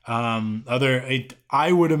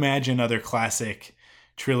 I would imagine other classic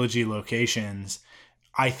trilogy locations.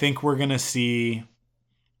 I think we're gonna see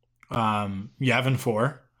Yavin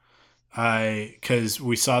 4, because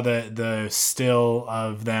we saw the still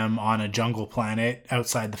of them on a jungle planet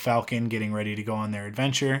outside the Falcon getting ready to go on their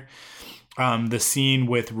adventure. The scene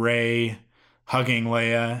with Rey hugging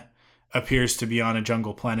Leia appears to be on a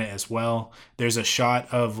jungle planet as well. There's a shot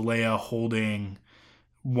of Leia holding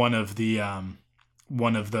one of the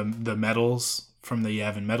medals from the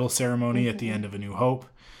Yavin medal ceremony at the end of A New Hope.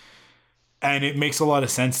 And it makes a lot of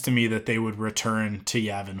sense to me that they would return to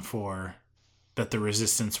Yavin 4, that the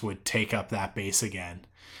Resistance would take up that base again.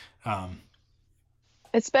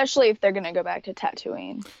 Especially if they're going to go back to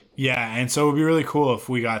Tatooine. Yeah, and so it would be really cool if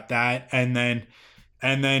we got that. And then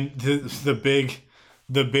the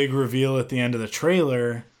big reveal at the end of the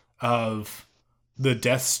trailer of the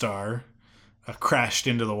Death Star crashed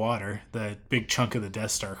into the water. The big chunk of the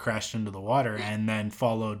Death Star crashed into the water, and then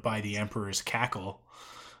followed by the Emperor's cackle.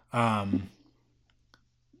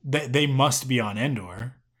 They must be on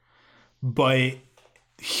Endor, but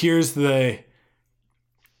here's the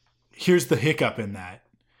hiccup in that.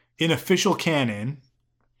 In official canon,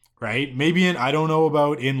 right? Maybe I don't know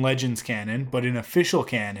about in Legends canon, but in official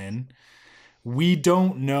canon, we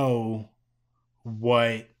don't know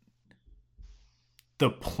what the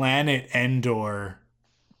planet Endor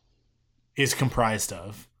is comprised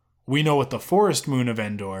of. We know what the forest moon of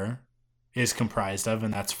Endor is comprised of,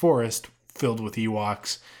 and that's forest filled with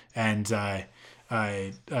Ewoks and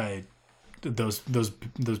those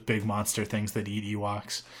big monster things that eat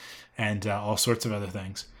Ewoks and all sorts of other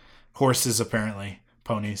things. Horses, apparently,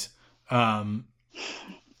 ponies.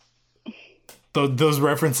 Those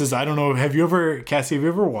references, I don't know. Cassie, have you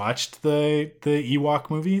ever watched the Ewok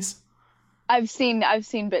movies? I've seen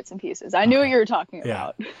bits and pieces. I knew what you were talking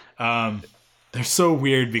about. They're so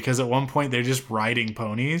weird because at one point they're just riding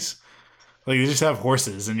ponies. Like, they just have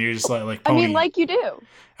horses, and you're just like pony. I mean, like you do.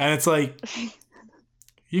 And it's like,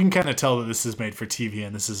 you can kind of tell that this is made for TV,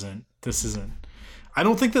 and this isn't. I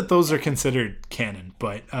don't think that those are considered canon,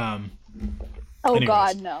 but anyways.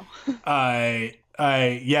 God, no.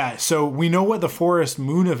 Yeah. So we know what the forest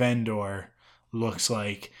moon of Endor looks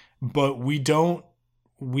like, but we don't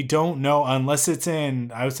know unless it's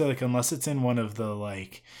in. I would say unless it's in one of the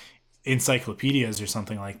encyclopedias or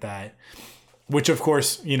something like that. Which, of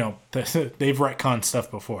course, they've retconned stuff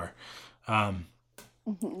before. And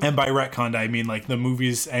by retconned, I mean the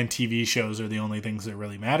movies and TV shows are the only things that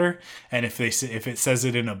really matter. And if it says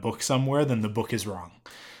it in a book somewhere, then the book is wrong.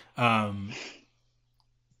 And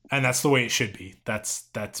that's the way it should be.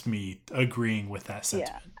 That's me agreeing with that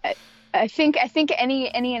sentiment. Yeah, I think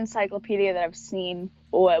any encyclopedia that I've seen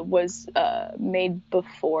was made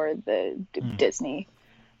before the Disney.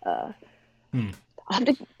 I'm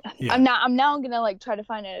now gonna try to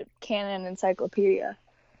find a canon encyclopedia.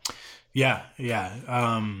 Yeah.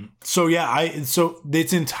 So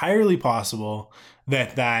it's entirely possible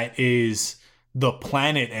that is the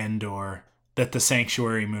planet Endor that the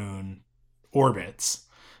Sanctuary Moon orbits,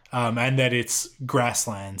 and that it's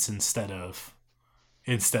grasslands instead of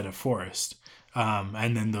forest,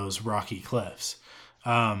 and then those rocky cliffs.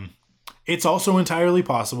 It's also entirely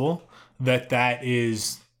possible that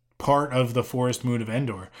is part of the forest moon of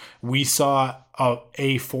Endor. We saw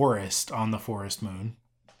a forest on the forest moon,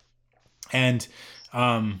 and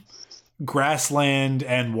grassland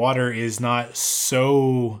and water is not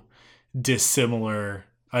so dissimilar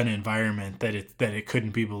an environment that it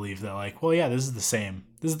couldn't be believed that this is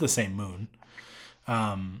the same moon,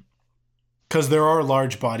 because there are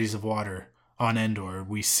large bodies of water on Endor.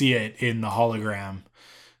 We see it in the hologram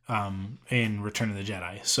in Return of the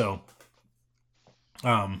Jedi. So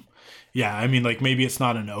yeah, I mean, maybe it's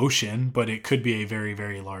not an ocean, but it could be a very,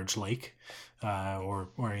 very large lake, or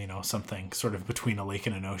something sort of between a lake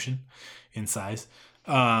and an ocean in size,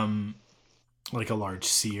 like a large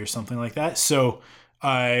sea or something like that. So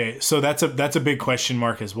that's a big question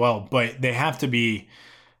mark as well. But they have to be,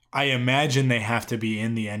 I imagine they have to be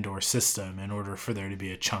in the Endor system in order for there to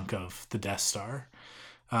be a chunk of the Death Star.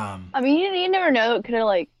 I mean, you never know; it could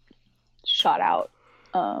have shot out,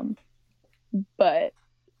 but.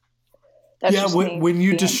 That's when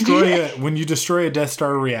you destroy a Death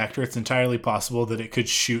Star reactor, it's entirely possible that it could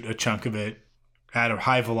shoot a chunk of it at a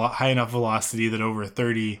high enough velocity that over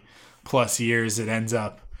 30 plus years it ends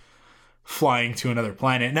up flying to another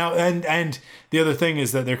planet. Now, and the other thing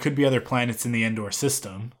is that there could be other planets in the Endor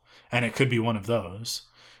system, and it could be one of those,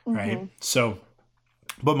 right? So,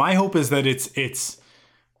 but my hope is that it's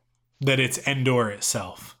Endor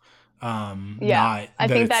itself. I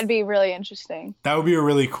think that'd be really interesting. That would be a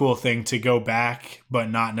really cool thing to go back, but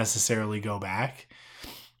not necessarily go back.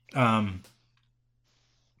 And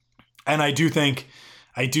I do think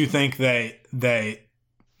that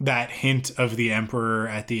hint of the Emperor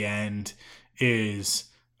at the end is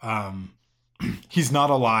he's not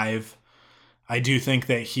alive. I do think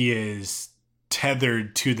that he is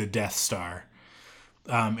tethered to the Death Star,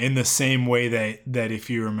 in the same way that if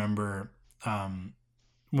you remember,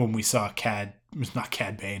 when we saw Darth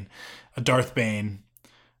Bane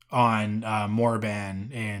on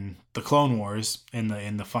Morban in the Clone Wars,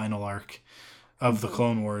 in the final arc of the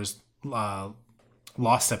Clone Wars,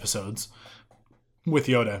 Lost episodes with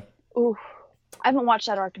Yoda. Ooh, I haven't watched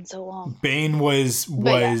that arc in so long. Bane was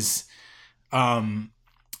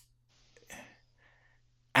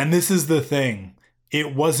and this is the thing,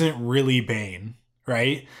 it wasn't really Bane,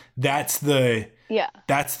 right? That's the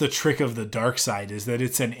trick of the dark side, is that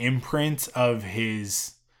it's an imprint of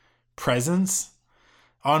his presence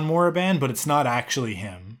on Moraband, but it's not actually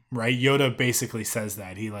him, right? Yoda basically says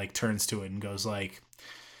that. He like turns to it and goes like,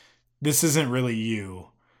 this isn't really you.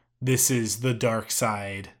 This is the dark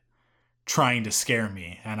side trying to scare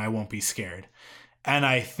me, and I won't be scared. And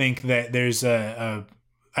I think that there's I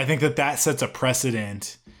think that sets a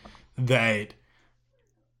precedent that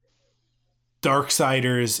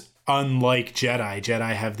Darksiders, unlike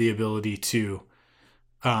Jedi have the ability to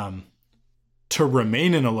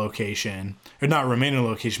remain in a location, or not remain in a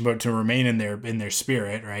location, but to remain in their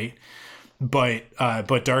spirit, right? But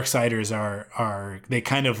Darksiders are they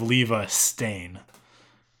kind of leave a stain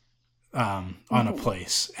on a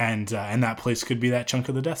place, and that place could be that chunk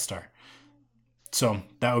of the Death Star. So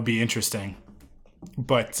that would be interesting.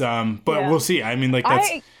 But we'll see. I mean, like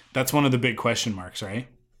that's one of the big question marks, right?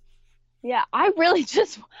 Yeah, I really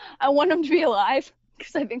I want him to be alive,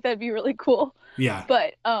 because I think that'd be really cool. Yeah.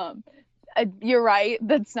 But you're right.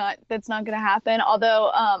 That's not going to happen.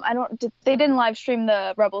 Although they didn't live stream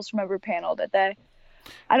the Rebels Remember panel, did they?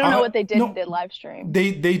 I don't know what they did. No, did live stream.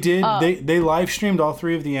 They did. They live streamed all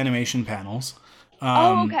 3 of the animation panels.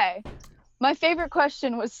 Okay. My favorite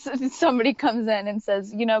question was somebody comes in and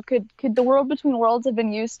says, could the World Between Worlds have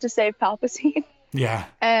been used to save Palpatine? Yeah.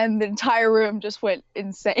 And the entire room just went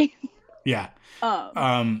insane. Yeah.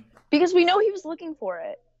 Because we know he was looking for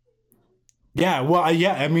it. Yeah. Well,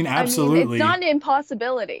 yeah. I mean, absolutely. It's not an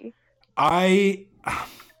impossibility. I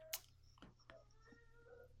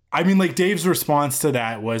mean, like, Dave's response to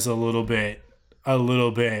that was a little bit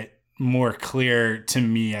more clear to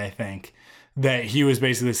me, I think. That he was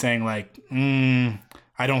basically saying like,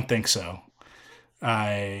 I don't think so.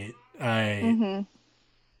 I think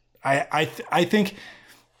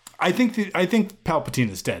Palpatine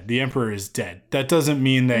is dead. The Emperor is dead. That doesn't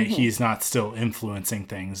mean that he's not still influencing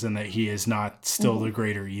things, and that he is not still the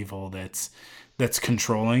greater evil that's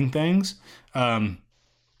controlling things.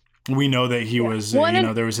 We know that he was,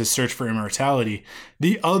 there was his search for immortality.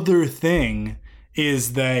 The other thing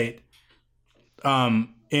is that,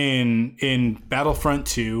 in Battlefront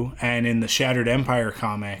 2 and in the Shattered Empire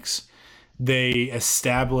comics, they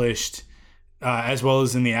established, as well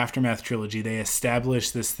as in the Aftermath trilogy, they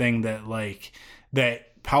established this thing that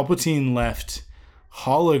Palpatine left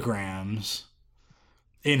holograms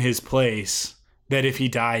in his place, that if he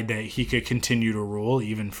died, that he could continue to rule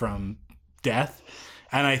even from death.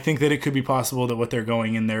 And I think that it could be possible that what they're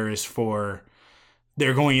going in there for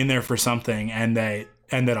something, and that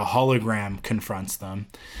a hologram confronts them.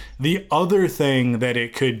 The other thing that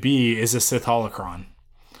it could be is a Sith holocron.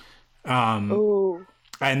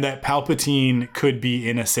 And that Palpatine could be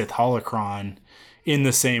in a Sith holocron in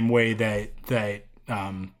the same way that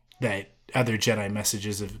other Jedi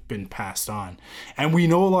messages have been passed on. And we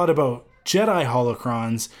know a lot about Jedi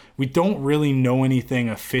holocrons. We don't really know anything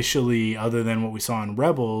officially other than what we saw in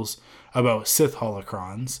Rebels about Sith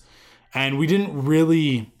holocrons. And we didn't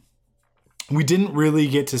really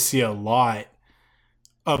get to see a lot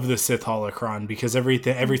of the Sith holocron, because every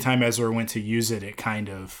time Ezra went to use it, it kind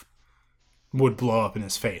of would blow up in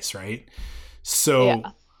his face, right? So,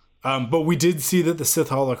 but we did see that the Sith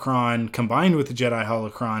holocron combined with the Jedi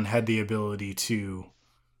holocron had the ability to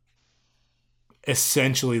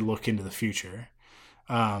essentially look into the future,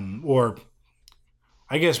 or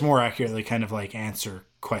I guess more accurately, kind of like answer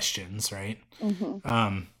questions, right?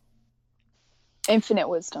 Infinite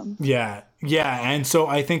wisdom. Yeah. And so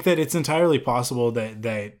I think that it's entirely possible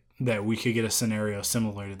that we could get a scenario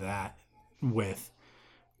similar to that with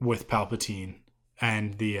Palpatine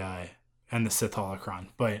and the Sith holocron.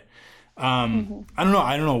 But I don't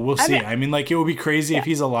know. We'll see. I mean, like, it would be crazy if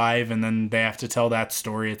he's alive and then they have to tell that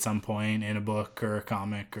story at some point in a book or a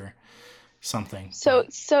comic, or something. So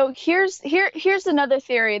here's another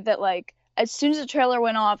theory that, like, as soon as the trailer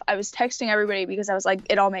went off, I was texting everybody because I was like,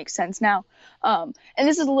 it all makes sense now. And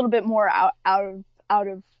this is a little bit more out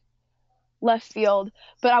of left field,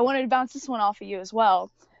 but I wanted to bounce this one off of you as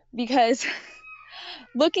well, because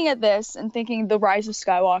looking at this and thinking the Rise of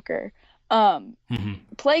Skywalker,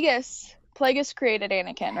 Plagueis created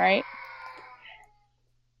Anakin, right?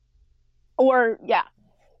 Or yeah,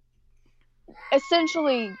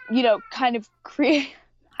 essentially, kind of create.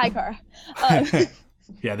 Hi, Cara.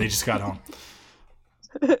 Yeah, they just got home.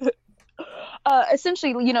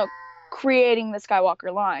 Essentially, creating the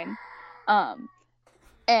Skywalker line,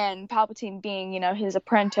 and Palpatine being, his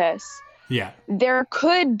apprentice. Yeah. There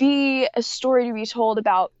could be a story to be told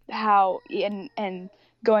about how, and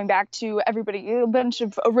going back to a bunch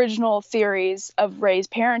of original theories of Rey's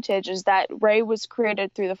parentage, is that Rey was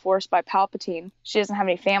created through the Force by Palpatine. She doesn't have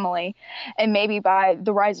any family. And maybe by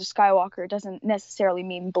the Rise of Skywalker doesn't necessarily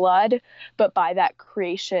mean blood, but by that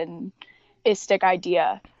creationistic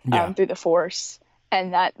idea through the Force.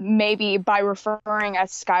 And that maybe by referring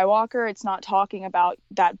as Skywalker, it's not talking about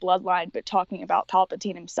that bloodline, but talking about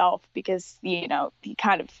Palpatine himself, because, he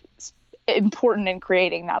kind of is important in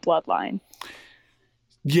creating that bloodline.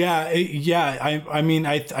 Yeah. I mean,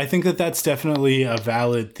 I think that that's definitely a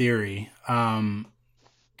valid theory. I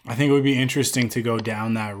think it would be interesting to go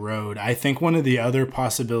down that road. I think one of the other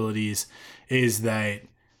possibilities is that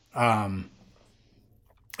the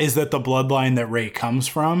bloodline that Rey comes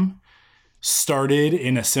from started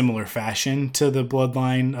in a similar fashion to the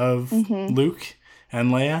bloodline of Luke and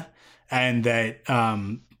Leia, and that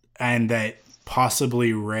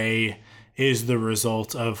possibly Rey is the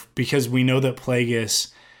result of, because we know that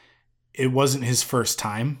Plagueis, it wasn't his first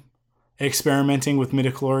time experimenting with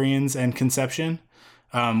midichlorians and conception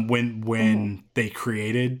when they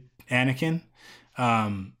created Anakin.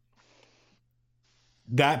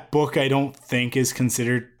 That book I don't think is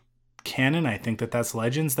considered canon. I think that's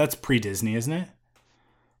Legends. That's pre-Disney, isn't it?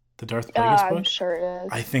 The Darth Plagueis book? I'm sure it is.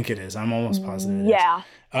 I think it is. I'm almost positive it is.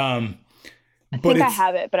 I think I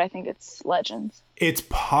have it, but I think it's Legends. It's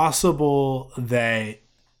possible that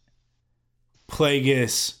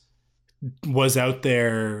Plagueis was out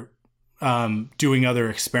there doing other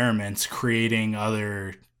experiments, creating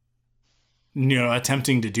other,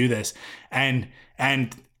 attempting to do this, and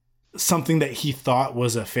something that he thought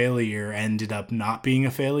was a failure ended up not being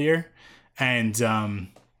a failure, and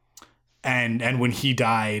when he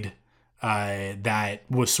died, that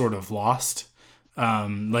was sort of lost.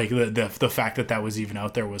 Like the fact that was even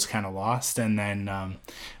out there was kind of lost. And then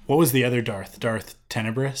what was the other Darth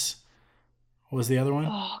Tenebrous? What was the other one?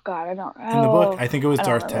 Oh God, I don't know. In the book, I think it was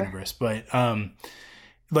Darth Tenebrous, but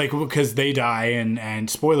because they die, and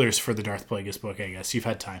spoilers for the Darth Plagueis book, I guess you've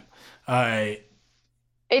had time.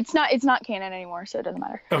 It's not canon anymore, so it doesn't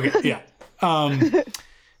matter. Okay, yeah.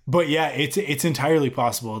 But yeah, it's entirely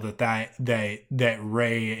possible that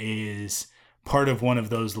Rey is part of one of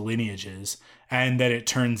those lineages, and that it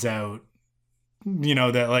turns out,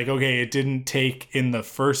 that like, okay, it didn't take in the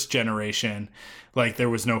first generation, like there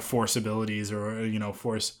was no Force abilities or,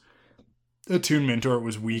 Force attunement, or it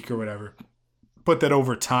was weak or whatever, but that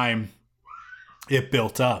over time it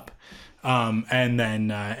built up. And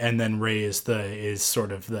then Rey is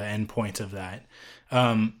sort of the end point of that.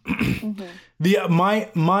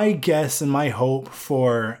 My guess and my hope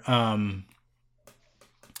for the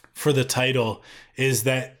title is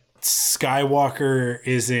that Skywalker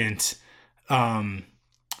isn't,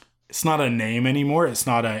 it's not a name anymore. It's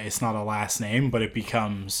not a last name, but it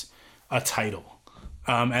becomes a title.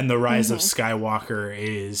 And the Rise of Skywalker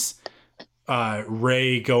is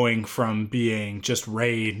Rey going from being just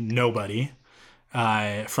Rey nobody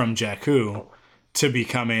from Jakku to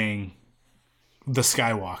becoming the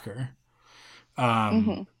Skywalker,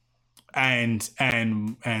 and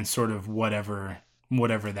sort of whatever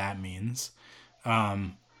that means,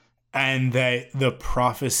 and that the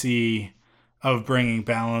prophecy of bringing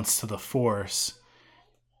balance to the Force,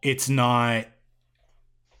 it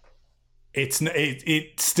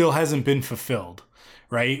still hasn't been fulfilled.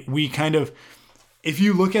 Right? We kind of, if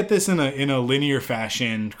you look at this in a linear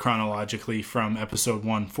fashion chronologically from episode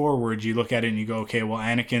 1 forward, you look at it and you go, okay, well,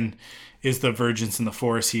 Anakin is the Vergence in the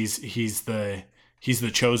Force. He's the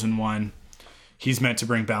chosen one. He's meant to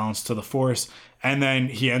bring balance to the Force. And then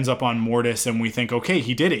he ends up on Mortis, and we think, okay,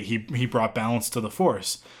 he did it. He brought balance to the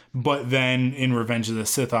Force. But then in Revenge of the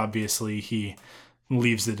Sith, obviously, he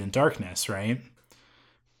leaves it in darkness, right?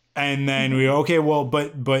 And then we go, okay, well,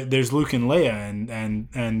 but there's Luke and Leia,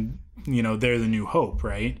 and they're the New Hope,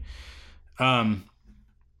 right? And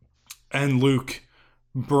Luke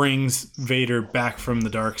brings Vader back from the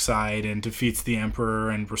dark side and defeats the Emperor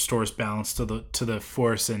and restores balance to the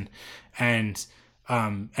Force and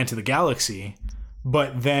to the galaxy.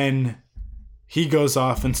 But then he goes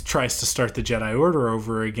off and tries to start the Jedi Order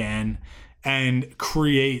over again and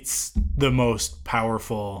creates the most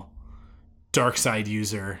powerful dark side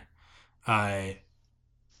user in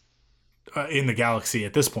the galaxy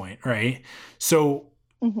at this point, right? So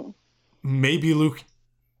maybe Luke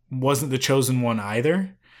wasn't the chosen one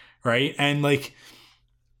either, right? And like,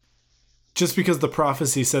 just because the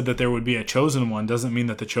prophecy said that there would be a chosen one doesn't mean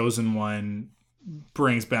that the chosen one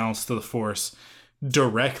brings balance to the Force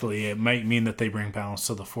directly. It might mean that they bring balance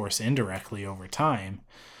to the Force indirectly over time.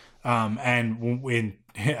 And when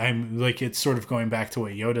I'm like, it's sort of going back to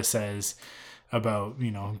what Yoda says about,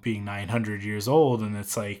 you know, being 900 years old. And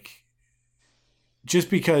it's like,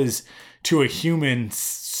 just because to a human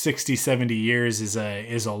 60, 70 years is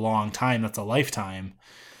a long time, that's a lifetime.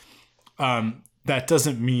 That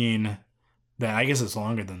doesn't mean that, I guess it's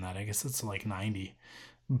longer than that. I guess it's like 90,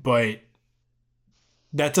 but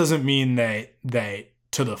that doesn't mean that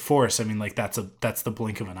to the Force, I mean, like that's the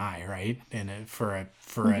blink of an eye, right? And for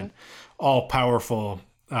an all powerful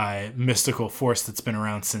mystical force that's been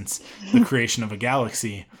around since the creation of a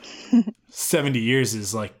galaxy, 70 years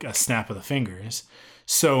is like a snap of the fingers.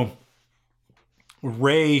 So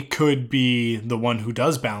Rey could be the one who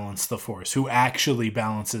does balance the Force, who actually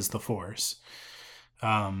balances the Force.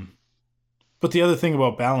 But the other thing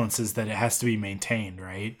about balance is that it has to be maintained,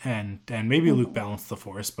 right? And maybe Luke balanced the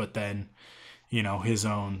Force, but then, you know, his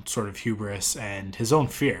own sort of hubris and his own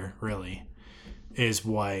fear really is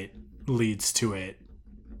what leads to it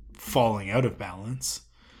falling out of balance.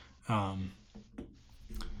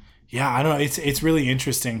 Yeah, I don't know. It's really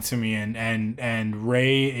interesting to me, and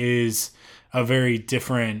Rey is a very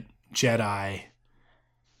different Jedi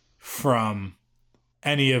from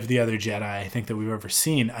any of the other Jedi I think that we've ever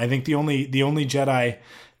seen. I think the only Jedi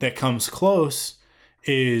that comes close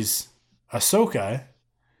is Ahsoka,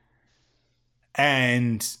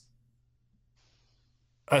 and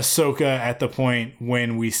Ahsoka at the point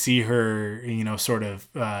when we see her, you know, sort of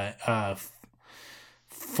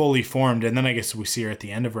fully formed, and then I guess we see her at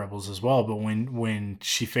the end of Rebels as well. But when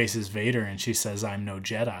she faces Vader and she says, "I'm no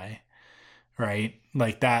Jedi," right?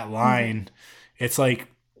 Like that line, it's like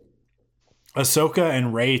Ahsoka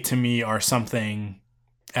and Rey to me are something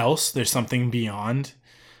else. There's something beyond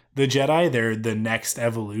the Jedi. They're the next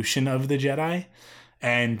evolution of the Jedi.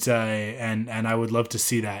 And I would love to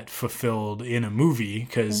see that fulfilled in a movie,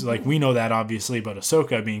 because like we know that obviously about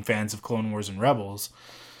Ahsoka, being fans of Clone Wars and Rebels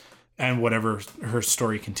and whatever her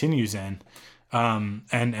story continues in.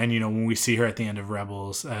 And you know, when we see her at the end of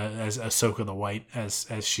Rebels as Ahsoka the White, as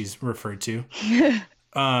she's referred to,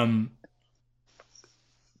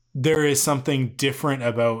 there is something different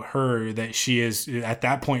about her, that she is, at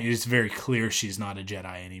that point, it is very clear she's not a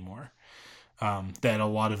Jedi anymore. That a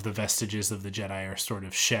lot of the vestiges of the Jedi are sort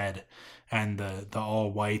of shed, and the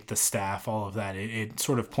all white, the staff, all of that, it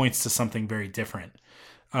sort of points to something very different.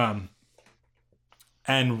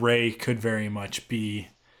 And Rey could very much be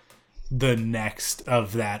the next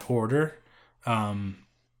of that order. And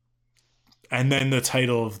then the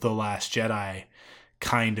title of The Last Jedi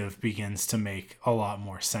kind of begins to make a lot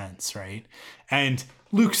more sense, right? And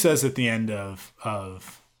Luke says at the end of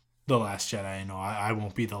The Last Jedi, "No, I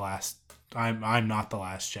won't be the last. I'm not the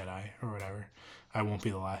last Jedi," or whatever. "I won't be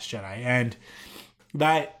the last Jedi," and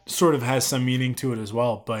that sort of has some meaning to it as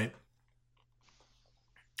well. But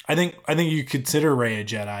I think you consider Rey a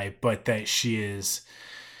Jedi, but that she's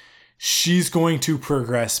going to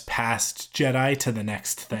progress past Jedi to the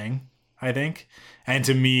next thing, I think. And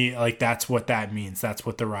to me, like, that's what that means. That's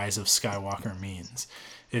what the rise of Skywalker means,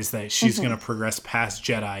 is that she's going to progress past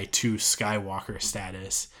Jedi to Skywalker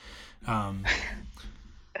status.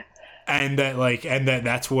 And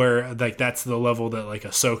that's where, like, that's the level that, like,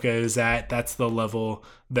 Ahsoka is at. That's the level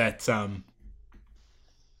that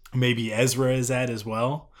maybe Ezra is at as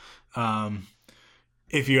well.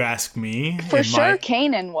 If you ask me, for sure,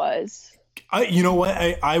 Kanan was. You know what?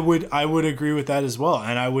 I would agree with that as well.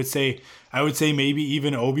 And I would say maybe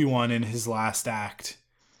even Obi-Wan in his last act.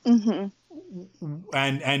 And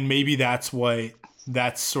maybe that's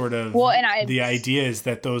sort of the idea, is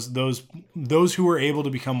that those who were able to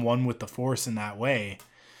become one with the Force in that way.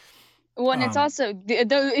 Well, and it's also,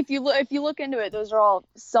 if you look into it, those are all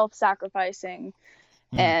self-sacrificing,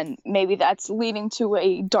 and maybe that's leading to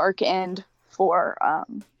a dark end for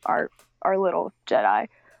our little Jedi.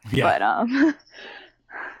 Yeah. But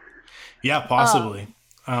yeah, possibly.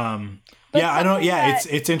 Yeah, I don't. Yeah, that-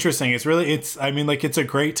 it's interesting. I mean, like, it's a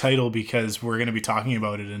great title because we're going to be talking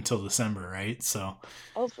about it until December, right? So,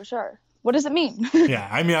 Oh, for sure. What does it mean? yeah,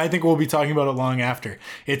 I mean, I think we'll be talking about it long after.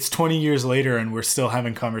 It's 20 years later, and we're still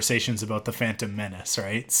having conversations about the Phantom Menace,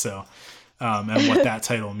 right? So, and what that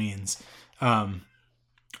title means. I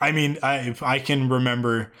mean, I can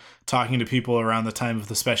remember talking to people around the time of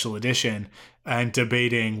the special edition and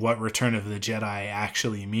debating what Return of the Jedi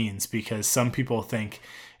actually means, because some people think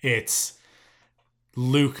it's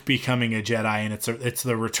Luke becoming a Jedi and it's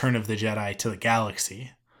the return of the Jedi to the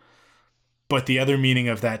galaxy. But the other meaning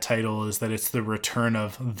of that title is that it's the return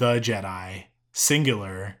of the Jedi,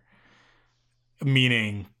 singular,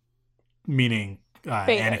 meaning Anakin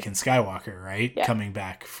Skywalker, right? Yeah. Coming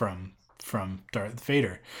back from Darth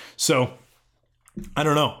Vader. So I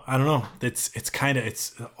don't know.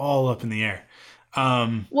 It's all up in the air.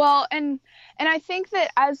 Well, and I think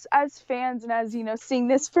that as fans and as, seeing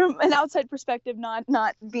this from an outside perspective, not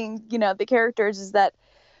being, the characters, is that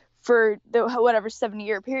for the whatever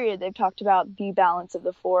 70-year period they've talked about the balance of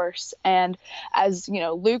the Force, and as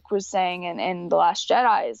Luke was saying in The Last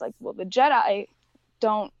Jedi, is like, well, the Jedi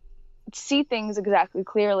don't see things exactly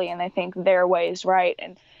clearly, and they think their way is right,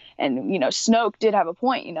 and Snoke did have a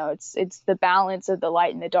point. It's the balance of the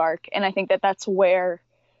light and the dark, and I think that that's where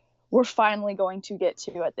we're finally going to get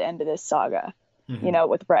to at the end of this saga,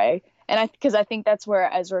 with Rey. And because I think that's where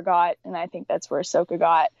Ezra got, and I think that's where Ahsoka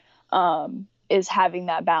got, is having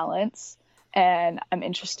that balance. And I'm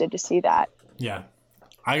interested to see that. Yeah.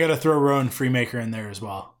 I got to throw Rowan Freemaker in there as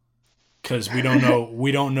well, because we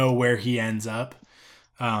don't know where he ends up.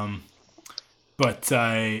 But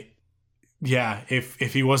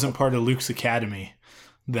if he wasn't part of Luke's academy,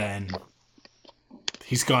 then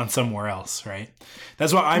he's gone somewhere else, right?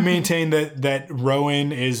 That's why I maintain that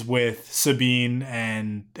Rowan is with Sabine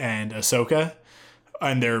and Ahsoka,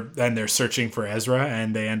 and they're searching for Ezra,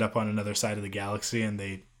 and they end up on another side of the galaxy, and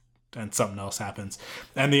something else happens.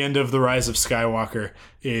 And the end of The Rise of Skywalker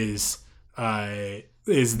is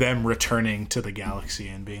them returning to the galaxy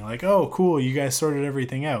and being like, "Oh, cool, you guys sorted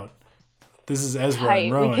everything out. This is Ezra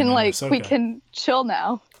and Rowan. We can chill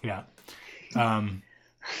now." Yeah.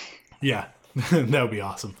 Yeah. That would be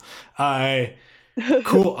awesome.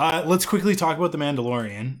 Cool. Let's quickly talk about The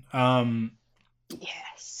Mandalorian.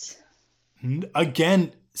 Yes.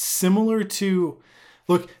 Again, similar to...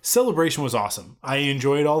 Look, Celebration was awesome. I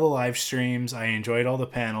enjoyed all the live streams. I enjoyed all the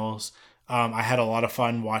panels. I had a lot of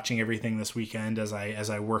fun watching everything this weekend as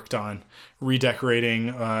I worked on redecorating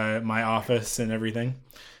my office and everything.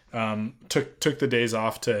 Took the days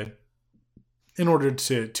off in order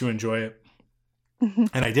to enjoy it.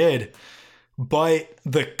 And I did. But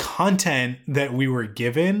the content that we were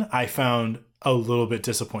given, I found a little bit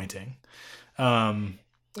disappointing.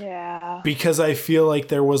 Yeah. Because I feel like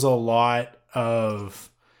there was a lot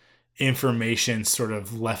of information sort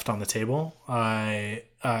of left on the table. I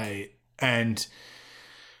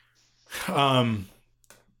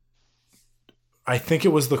think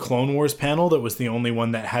it was the Clone Wars panel that was the only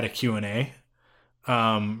one that had a Q&A.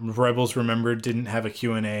 Rebels Remembered didn't have a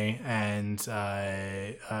Q&A, and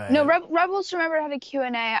no, Rebels Remembered had a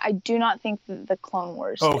Q&A. I do not think the Clone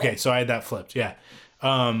Wars did. Okay, so I had that flipped. Yeah.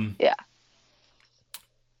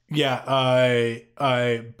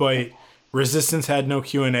 But Resistance had no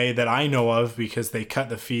Q&A that I know of, because they cut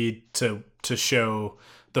the feed to show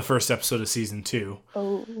the first episode of season 2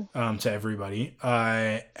 to everybody.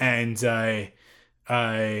 And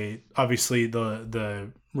obviously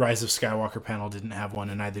the Rise of Skywalker panel didn't have one,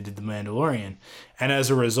 and neither did The Mandalorian. And as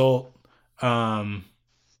a result, I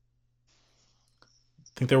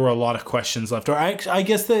think there were a lot of questions left. Or I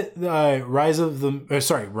guess that Rise of the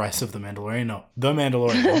Mandalorian. No, The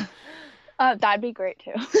Mandalorian. That'd be great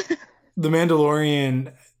too. The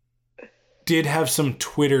Mandalorian did have some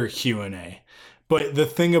Twitter Q&A. But the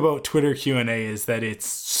thing about Twitter Q&A is that it's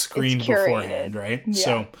screened beforehand, right? Yeah.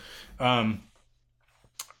 So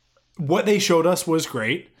what they showed us was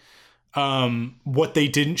great. What they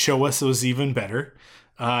didn't show us was even better.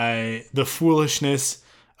 The foolishness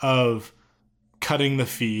of cutting the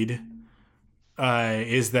feed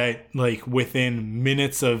is that, like, within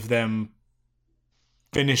minutes of them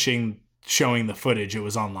finishing showing the footage, it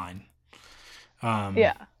was online.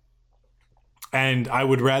 And I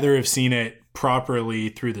would rather have seen it properly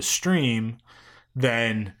through the stream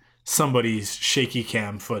than somebody's shaky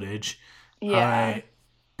cam footage. But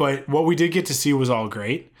what we did get to see was all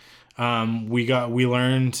great. We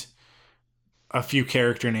learned a few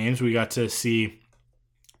character names. We got to see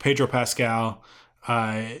Pedro Pascal,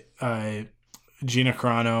 Gina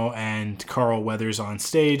Carano, and Carl Weathers on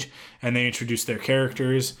stage, and they introduced their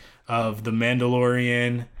characters of The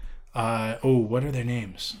Mandalorian, What are their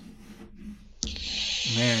names?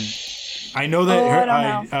 Man, I know that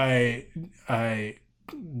I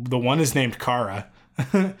the one is named Kara,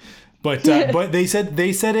 but they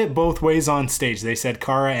said it both ways on stage. They said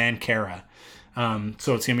Kara and Kara,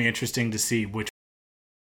 so it's gonna be interesting to see which.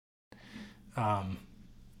 I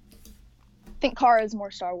think Kara is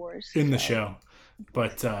more Star Wars in the show,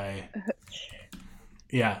 but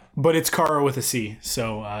yeah, but it's Kara with a C,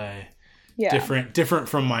 so different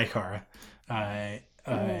from my Kara,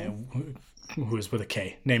 who is with a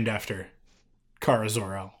K, named after Kara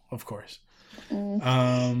Zor-El, of course.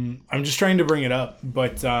 I'm just trying to bring it up,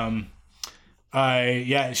 but so the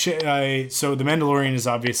Mandalorian is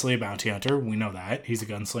obviously a bounty hunter. We know that he's a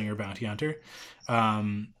gunslinger bounty hunter.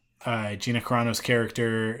 Gina Carano's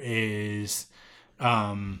character is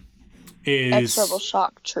ex-Rebel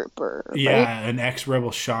shock trooper. Right? Yeah, an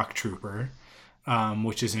ex-Rebel shock trooper,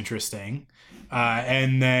 which is interesting.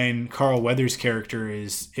 And then Carl Weathers' character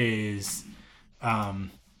is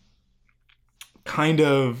kind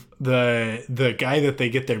of the guy that they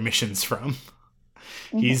get their missions from.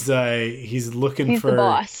 He's looking for the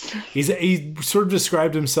boss. He sort of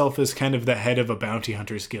described himself as kind of the head of a bounty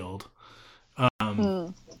hunters guild.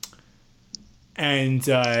 And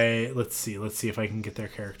let's see if I can get their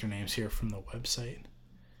character names here from the website.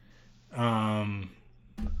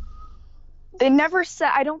 They never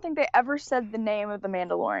said. I don't think they ever said the name of the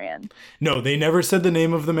Mandalorian. No, they never said the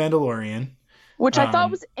name of the Mandalorian, which I thought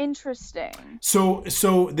was interesting. So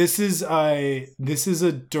this is a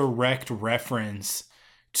direct reference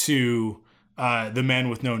to The Man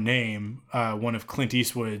with No Name, one of Clint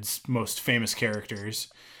Eastwood's most famous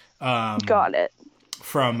characters. Got it.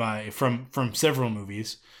 From several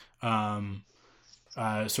movies,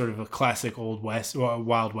 sort of a classic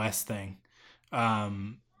Wild West thing,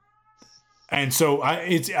 and so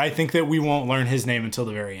I think that we won't learn his name until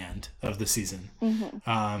the very end of the season.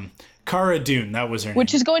 Cara Dune, that was her name,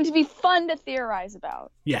 which is going to be fun to theorize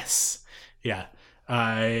about. Yes, yeah,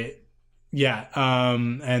 and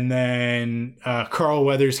then Carl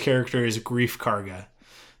Weathers' character is Greef Karga,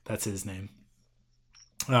 that's his name.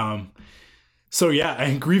 So yeah,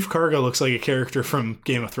 and Greef Karga looks like a character from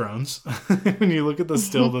Game of Thrones. When you look at the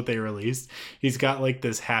still that they released, he's got like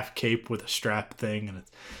this half cape with a strap thing, and it's,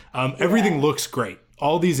 everything looks great.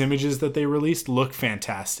 All these images that they released look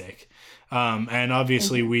fantastic, and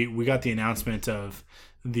obviously we got the announcement of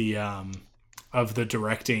the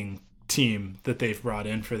directing team that they've brought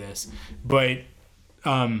in for this, but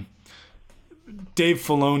Dave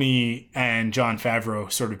Filoni and Jon Favreau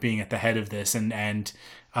sort of being at the head of this, and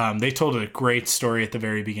they told a great story at the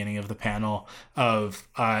very beginning of the panel of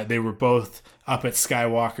they were both up at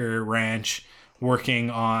Skywalker Ranch working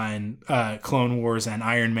on Clone Wars and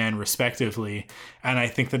Iron Man respectively, and I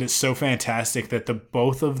think that it's so fantastic that the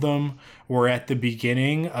both of them were at the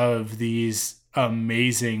beginning of these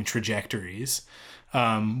amazing trajectories.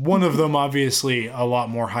 One of them obviously a lot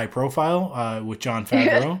more high profile with Jon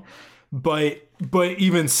Favreau, but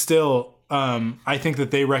even still, I think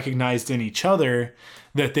that they recognized in each other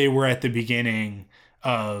that they were at the beginning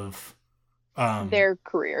of their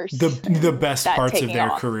careers, the best parts of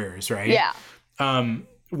their off. Careers, right? Yeah.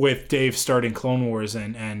 With Dave starting Clone Wars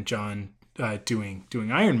and Jon doing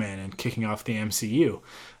Iron Man and kicking off the MCU,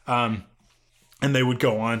 and they would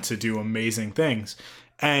go on to do amazing things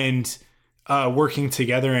and working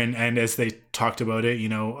together. And as they talked about it,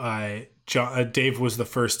 Dave was the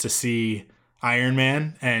first to see Iron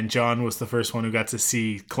Man, and Jon was the first one who got to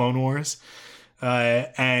see Clone Wars.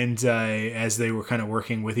 And as they were kind of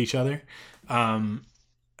working with each other, or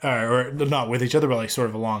not with each other, but like sort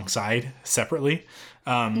of alongside separately,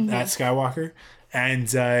 at Skywalker, and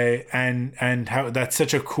how that's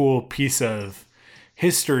such a cool piece of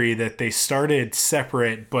history that they started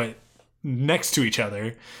separate but next to each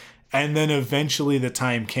other. And then eventually the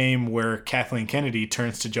time came where Kathleen Kennedy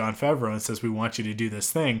turns to Jon Favreau and says, "We want you to do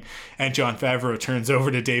this thing." And Jon Favreau turns over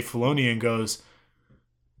to Dave Filoni and goes,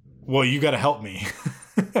 "Well, you got to help me."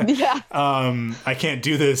 Yeah. I can't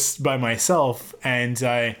do this by myself. And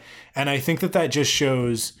I think that just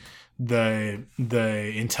shows the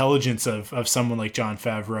intelligence of someone like Jon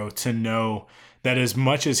Favreau to know that as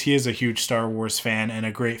much as he is a huge Star Wars fan and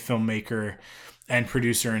a great filmmaker and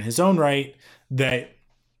producer in his own right, that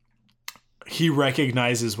he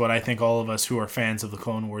recognizes what I think all of us who are fans of the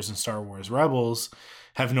Clone Wars and Star Wars Rebels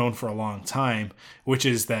have known for a long time, which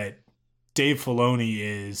is that Dave Filoni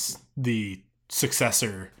is the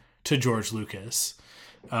successor to George Lucas.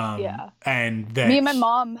 And that me and my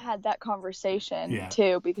mom had that conversation Yeah.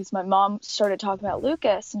 too, because my mom started talking about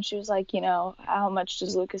Lucas, and she was like, how much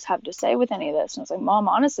does Lucas have to say with any of this? And I was like, Mom,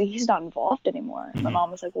 honestly, he's not involved anymore. And my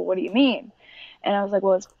mom was like, well, what do you mean? And I was like,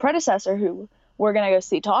 well, his predecessor, who we're going to go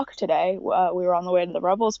see talk today, we were on the way to the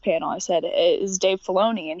Rebels panel. I said, is Dave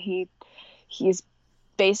Filoni, and he's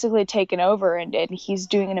basically taken over, and he's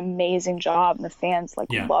doing an amazing job, and the fans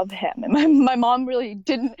love him. And my mom really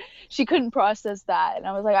she couldn't process that. And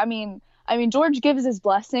I was like, I mean George gives his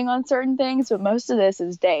blessing on certain things, but most of this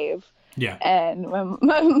is Dave. Yeah.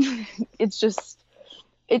 And it's just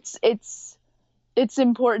it's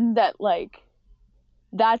important that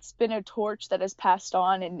that's been a torch that has passed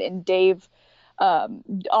on, and Dave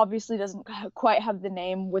obviously doesn't quite have the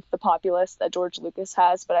name with the populace that George Lucas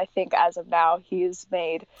has, but I think as of now he's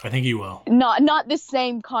made, I think he will, not the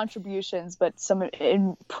same contributions, but some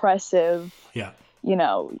impressive,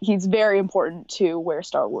 he's very important to where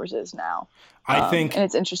Star Wars is now. I think, and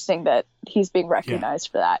it's interesting that he's being recognized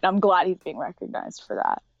for that. And I'm glad he's being recognized for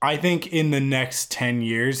that. I think in the next 10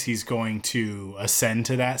 years he's going to ascend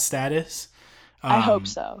to that status. I hope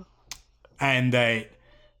so. And that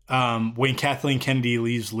when Kathleen Kennedy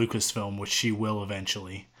leaves Lucasfilm, which she will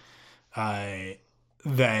eventually, that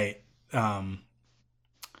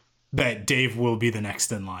Dave will be the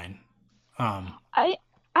next in line. I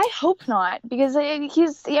hope not, because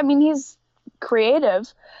he's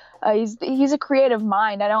creative. He's a creative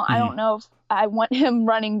mind. I don't know if I want him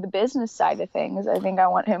running the business side of things. I think I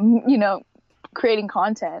want him, creating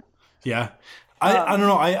content. Yeah. I don't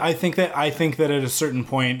know. I think that at a certain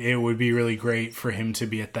point it would be really great for him to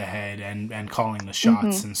be at the head and calling the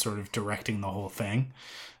shots and sort of directing the whole thing.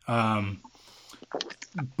 But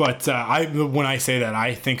when I say that,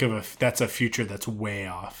 I think of that's a future that's way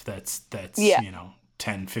off. That's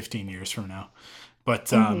 10, 15 years from now.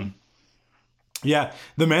 But yeah,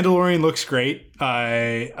 The Mandalorian looks great.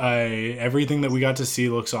 Everything that we got to see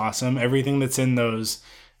looks awesome. Everything that's in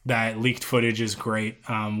that leaked footage is great.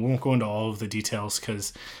 We won't go into all of the details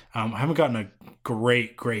because I haven't gotten a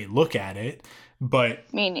great look at it.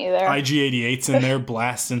 But me neither. IG-88's in there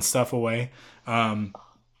blasting stuff away.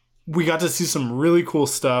 We got to see some really cool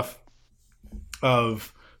stuff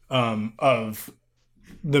of the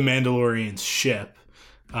Mandalorian's ship,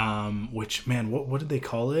 which, man, what did they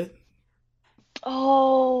call it?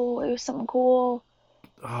 Oh, it was something cool.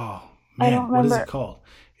 Oh, man, I don't remember. What is it called?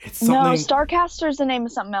 It's something. No, Starcaster is the name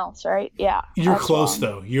of something else, right? Yeah. You're close,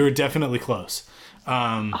 though. You're definitely close.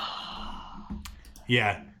 Yeah.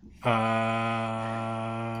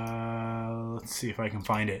 Let's see if I can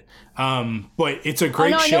find it. But it's a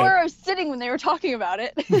great ship. I know where I was sitting when they were talking about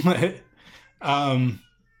it.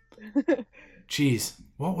 Geez,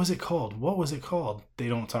 what was it called? They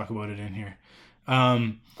don't talk about it in here.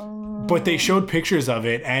 But they showed pictures of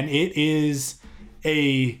it, and it is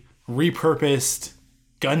a repurposed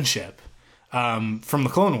gunship from the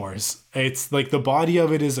Clone Wars. It's like the body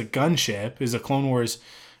of it is a gunship, is a Clone Wars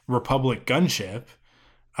Republic gunship,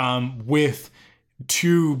 with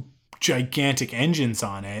two gigantic engines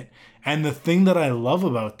on it. And the thing that I love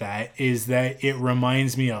about that is that it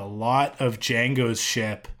reminds me a lot of Jango's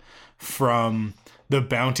ship from the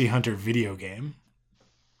Bounty Hunter video game,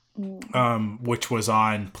 which was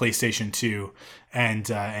on PlayStation 2 and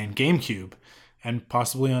GameCube, and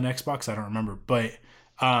possibly on Xbox. I don't remember, but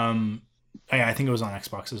I think it was on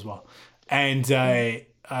Xbox as well. And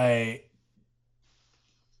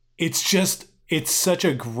it's such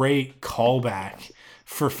a great callback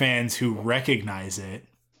for fans who recognize it,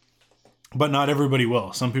 but not everybody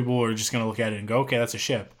will. Some people are just going to look at it and go, okay, that's a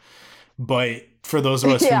ship. But for those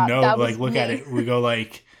of us who know, look at it, we go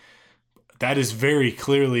that is very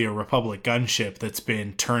clearly a Republic gunship that's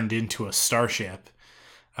been turned into a starship.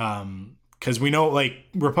 Because we know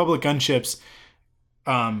Republic gunships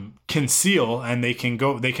can seal and they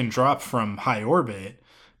can drop from high orbit,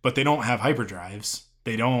 but they don't have hyperdrives.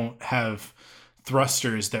 They don't have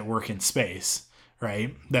thrusters that work in space,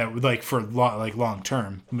 right? That for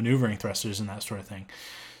long-term maneuvering thrusters and that sort of thing.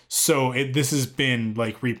 So this has been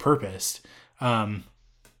repurposed.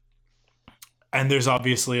 And there's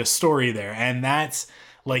obviously a story there. And that's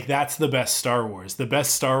the best Star Wars. The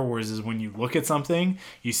best Star Wars is when you look at something,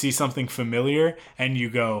 you see something familiar, and you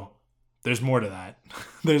go, there's more to that.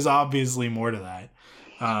 There's obviously more to that.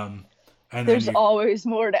 And there's always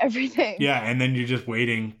more to everything. Yeah, and then you're just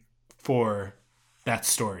waiting for that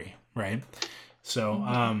story, right? So,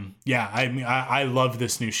 yeah, I mean, I love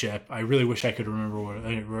this new ship. I really wish I could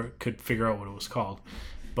could figure out what it was called,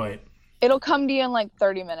 but it'll come to you in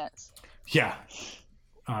 30 minutes. Yeah.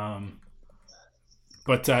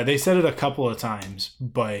 But they said it a couple of times,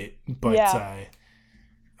 but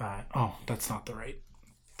That's not the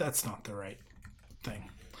right thing.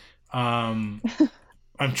 I'm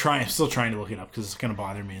still trying to look it up because it's going to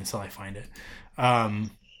bother me until I find it.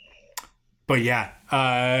 But yeah,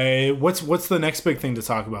 what's the next big thing to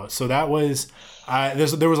talk about? So that was,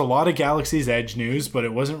 there was a lot of Galaxy's Edge news, but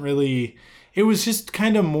it wasn't really, it was just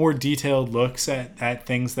kind of more detailed looks at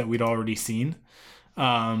things that we'd already seen.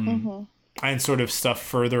 And sort of stuff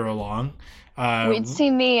further along. We'd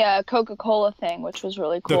seen the Coca-Cola thing, which was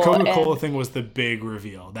really cool. The Coca-Cola thing was the big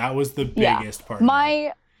reveal. That was the biggest part.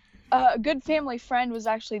 My good family friend was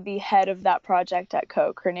actually the head of that project at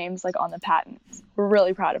Coke. Her name's like on the patents. We're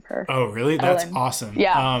really proud of her. Oh, really? That's Ellen. Awesome.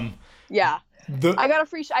 Yeah. Yeah. I got a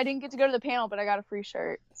free I didn't get to go to the panel, but I got a free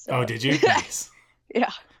shirt. So. Oh, did you? Nice.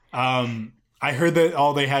 Yeah. I heard that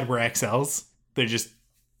all they had were XLs. They're just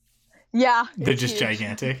huge.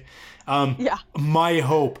 Gigantic. My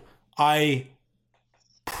hope, I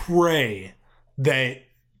pray that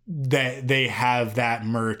they have that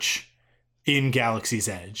merch in Galaxy's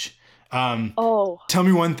Edge. Tell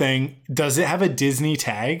me one thing. Does it have a Disney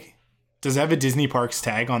tag? Does it have a Disney Parks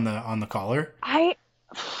tag on the collar?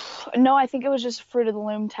 No, I think it was just Fruit of the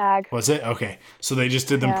Loom tag. Was it? Okay. So they just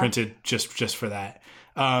did them printed just for that.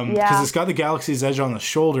 Because it's got the Galaxy's Edge on the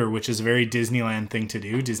shoulder, which is a very Disneyland thing to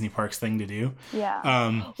do, Disney Parks thing to do. Yeah.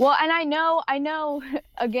 Well, and I know.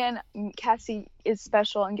 Again, Cassie is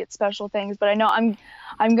special and gets special things, but I know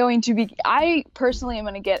I'm going to be. I personally am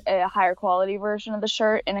going to get a higher quality version of the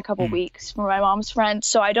shirt in a couple weeks from my mom's friend.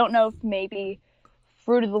 So I don't know if maybe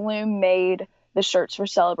Fruit of the Loom made the shirts for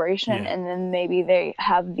Celebration, and then maybe they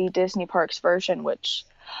have the Disney Parks version, which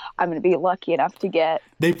I'm going to be lucky enough to get.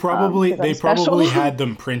 They probably had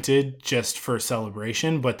them printed just for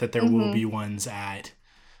Celebration, but that there will be ones at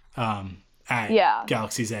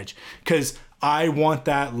Galaxy's Edge, because I want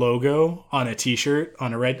that logo on a t-shirt,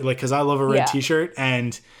 on a red, because I love a red t-shirt,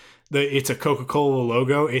 and it's a Coca-Cola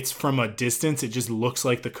logo. It's from a distance, it just looks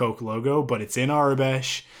like the Coke logo, but it's in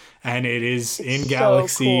Aurebesh. And it is in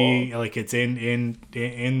Galaxy, so cool. Like it's in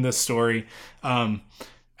the story. And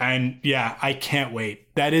yeah, I can't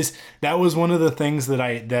wait. That was one of the things that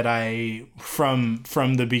I from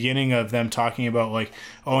the beginning of them talking about, like,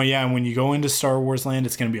 oh yeah, when you go into Star Wars Land,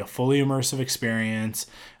 it's going to be a fully immersive experience.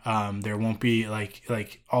 There won't be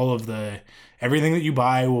like all of everything that you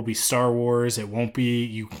buy will be Star Wars. It won't be,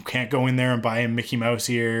 you can't go in there and buy Mickey Mouse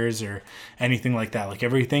ears or anything like that. Like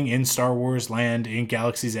everything in Star Wars Land in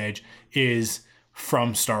Galaxy's Edge is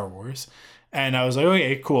from Star Wars. And I was like,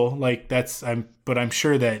 okay, cool. Like but I'm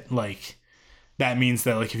sure that like that means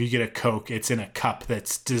that like if you get a Coke, it's in a cup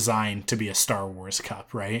that's designed to be a Star Wars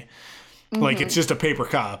cup, right? Like it's just a paper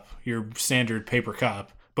cup, your standard paper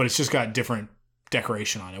cup, but it's just got different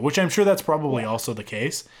decoration on it, which I'm sure that's probably also the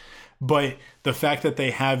case. But the fact that they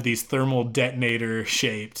have these thermal detonator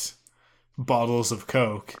shaped bottles of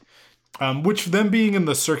Coke, which them being in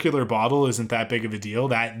the circular bottle isn't that big of a deal.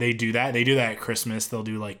 That they do that at Christmas. They'll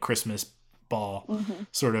do like Christmas ball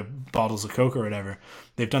sort of bottles of Coke or whatever.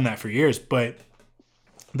 They've done that for years, but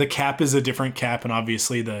the cap is a different cap, and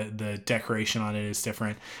obviously the decoration on it is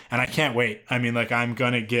different. And I can't wait. I mean, like I'm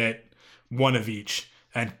gonna get one of each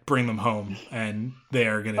and bring them home, and they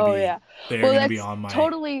are going to be on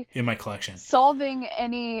in my collection. Solving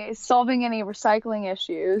any recycling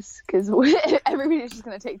issues, because everybody's just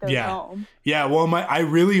going to take those home. Yeah. Well, I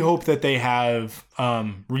really hope that they have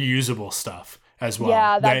reusable stuff as well.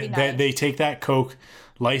 Yeah, that'd be nice. They take that Coke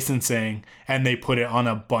licensing and they put it on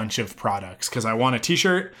a bunch of products, because I want a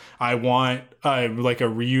t-shirt. I want like a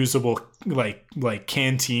reusable like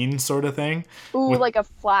canteen sort of thing. Ooh, like a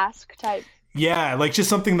flask type. Yeah, like just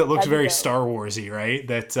something that looks very Star Wars-y, right?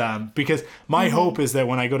 That because my hope is that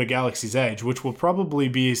when I go to Galaxy's Edge, which will probably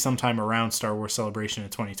be sometime around Star Wars Celebration in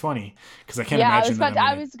 2020, because I can't imagine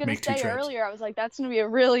I was going to say earlier, I was like, that's going to be a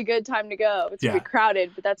really good time to go. It's going to be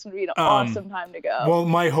crowded, but that's going to be an awesome time to go. Well,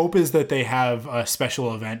 my hope is that they have a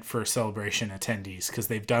special event for Celebration attendees, because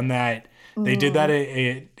they've done that. They did that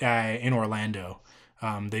in Orlando.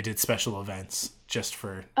 They did special events just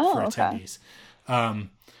for attendees.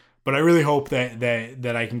 But I really hope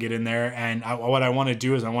that I can get in there. And what I want to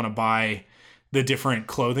do is I want to buy the different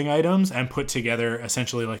clothing items and put together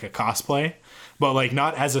essentially like a cosplay, but like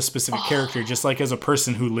not as a specific character, just like as a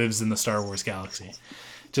person who lives in the Star Wars galaxy,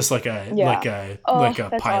 just like a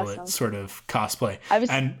pilot sort of cosplay.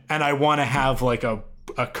 And I want to have like a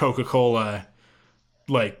Coca-Cola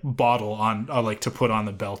like bottle on like to put on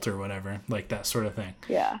the belt or whatever, like that sort of thing.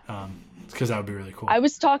 Yeah. Because that would be really cool. I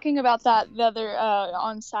was talking about that the other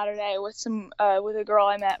on Saturday with a girl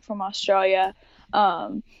I met from Australia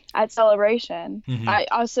at Celebration. Mm-hmm. I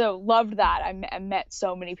also loved that. I met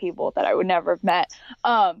so many people that I would never have met.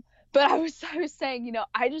 But I was saying, you know,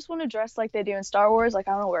 I just want to dress like they do in Star Wars. Like,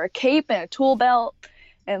 I want to wear a cape and a tool belt,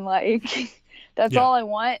 and like that's all I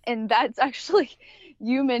want. And that's actually,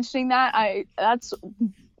 you mentioning that, that's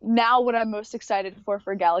now what I'm most excited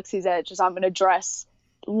for Galaxy's Edge, is I'm going to dress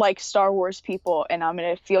like Star Wars people, and I'm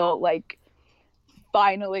going to feel like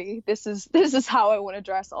finally this is how I want to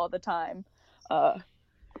dress all the time.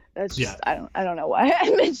 That's just, I don't know why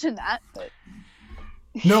I mentioned that, but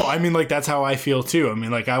no, I mean, like, that's how I feel too. I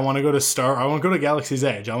mean, like, I want to go to Galaxy's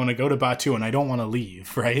Edge. I want to go to Batuu, and I don't want to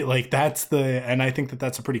leave, right? Like, and I think that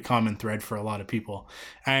that's a pretty common thread for a lot of people.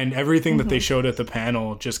 And everything that they showed at the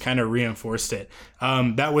panel just kind of reinforced it.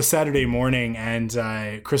 That was Saturday morning, and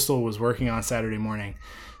Crystal was working on Saturday morning.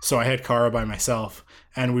 So I had Kara by myself,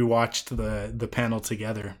 and we watched the panel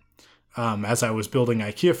together as I was building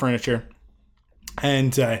IKEA furniture.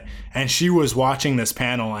 And she was watching this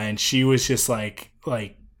panel, and she was just like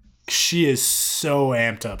she is so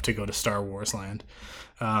amped up to go to Star Wars Land.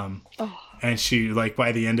 And she, like,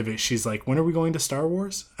 by the end of it, she's like, when are we going to Star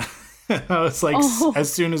Wars? I was like,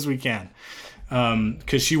 as soon as we can.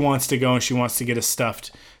 Because she wants to go, and she wants to get a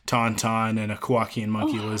stuffed Tauntaun and a Kowakian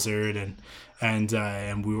monkey lizard, and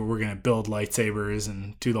we're going to build lightsabers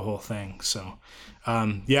and do the whole thing. So,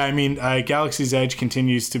 yeah, I mean, Galaxy's Edge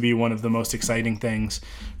continues to be one of the most exciting things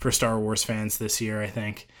for Star Wars fans this year, I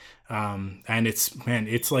think. And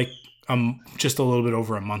it's like just a little bit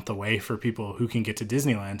over a month away for people who can get to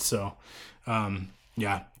Disneyland. So,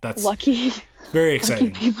 yeah, that's lucky. Very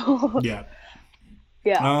exciting. Lucky people. Yeah.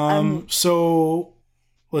 Yeah. So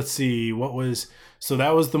let's see, so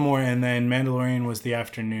that was the morning, and then Mandalorian was the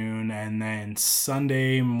afternoon, and then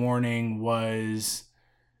Sunday morning was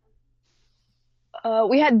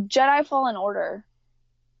we had Jedi Fallen Order.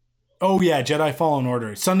 Oh yeah, Jedi Fallen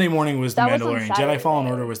Order. Sunday morning was the Mandalorian. Jedi Fallen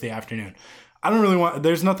Order was the afternoon. I don't really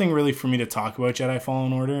there's nothing really for me to talk about Jedi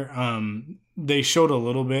Fallen Order. They showed a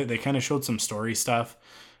little bit. They kind of showed some story stuff.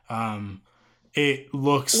 It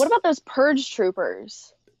looks... What about those Purge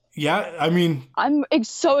troopers? Yeah, I mean... I'm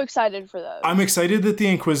so excited for those. I'm excited that the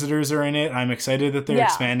Inquisitors are in it. I'm excited that they're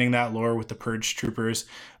expanding that lore with the Purge troopers.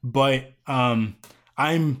 But I'm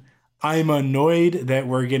annoyed that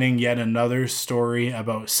we're getting yet another story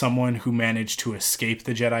about someone who managed to escape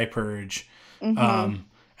the Jedi Purge and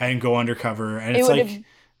go undercover. And it's like,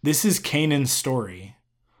 this is Kanan's story.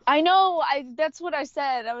 I know. That's what I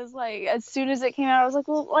said. I was like, as soon as it came out, I was like,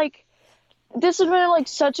 well, like, this would have been like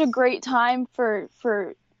such a great time to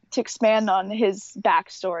expand on his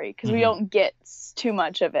backstory, because we don't get too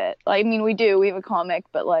much of it. Like, I mean, we have a comic,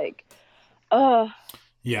 but like,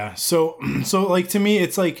 yeah, so like, to me,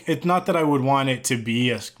 it's like, it's not that I would want it to be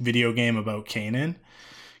a video game about Kanan,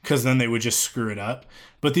 because then they would just screw it up.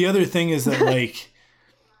 But the other thing is that, like,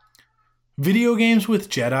 video games with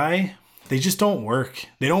Jedi, they just don't work.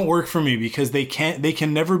 They don't work for me because they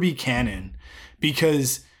can never be canon,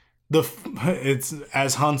 because it's,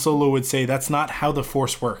 as Han Solo would say, that's not how the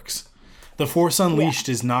Force works. The Force Unleashed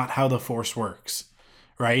is not how the Force works,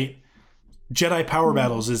 right? Jedi Power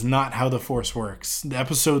Battles is not how the Force works.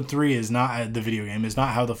 Episode 3 is not, the video game is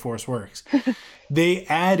not how the Force works. They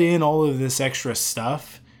add in all of this extra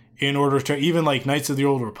stuff in order to, even like Knights of the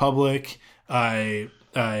Old Republic, and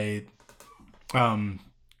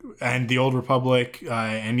the Old Republic,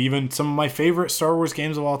 and even some of my favorite Star Wars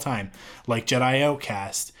games of all time, like Jedi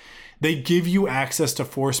Outcast. They give you access to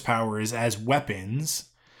Force powers as weapons,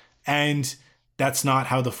 and that's not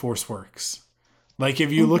how the Force works. Like,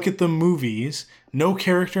 if you look at the movies, no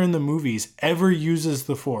character in the movies ever uses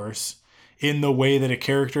the Force in the way that a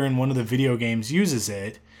character in one of the video games uses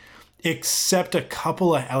it, except a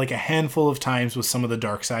handful of times with some of the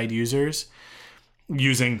dark side users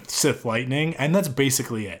using Sith lightning, and that's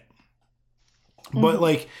basically it. But,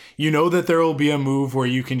 like, you know that there will be a move where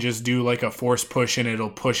you can just do, like, a Force push, and it'll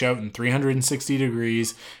push out in 360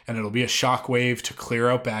 degrees, and it'll be a shockwave to clear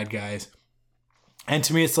out bad guys. And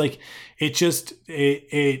to me, it's like,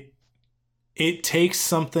 it takes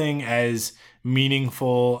something as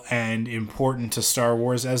meaningful and important to Star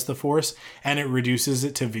Wars as the Force, and it reduces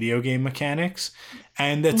it to video game mechanics.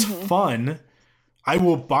 And that's fun. I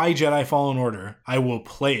will buy Jedi Fallen Order. I will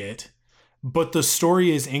play it. But the story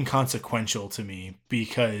is inconsequential to me,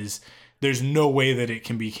 because there's no way that it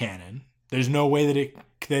can be canon. There's no way that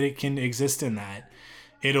it can exist in that.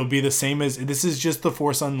 It'll be the same as, this is just the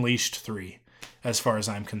Force Unleashed 3. as far as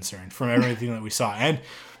I'm concerned, from everything that we saw. And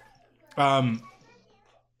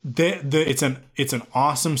it's an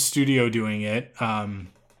awesome studio doing it. What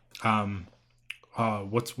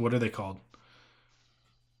are they called?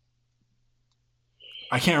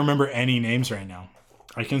 I can't remember any names right now.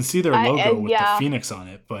 I can see their logo with the phoenix on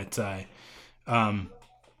it, but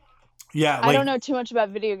yeah, I don't know too much about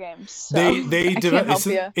video games. So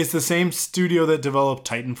it's the same studio that developed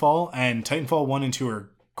Titanfall, and Titanfall 1 and 2 are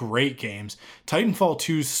great games. Titanfall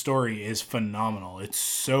 2's story is phenomenal. It's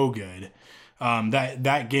so good.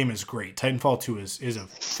 That game is great. Titanfall 2 is a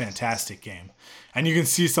fantastic game. And you can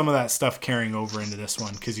see some of that stuff carrying over into this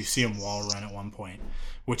one because you see him wall run at one point,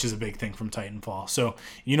 which is a big thing from Titanfall. So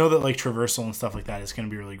you know that like traversal and stuff like that is going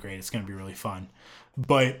to be really great. It's going to be really fun.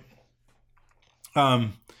 But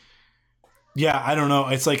yeah, I don't know.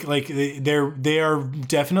 It's like they are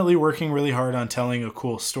definitely working really hard on telling a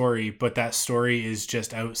cool story, but that story is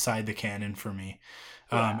just outside the canon for me.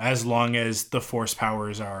 As long as the force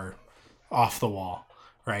powers are off the wall,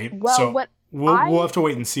 right? Well, so we'll have to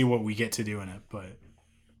wait and see what we get to do in it. But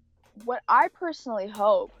what I personally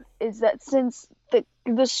hope is that since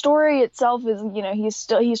the story itself is,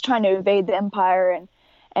 he's trying to evade the Empire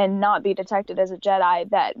and not be detected as a Jedi,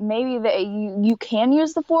 that maybe you can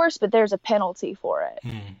use the Force, but there's a penalty for it.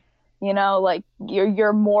 Like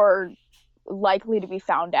you're more likely to be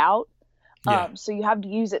found out. So you have to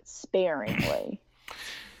use it sparingly.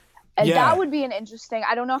 And that would be an interesting,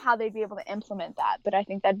 I don't know how they'd be able to implement that, but I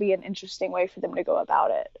think that'd be an interesting way for them to go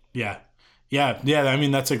about it. Yeah. I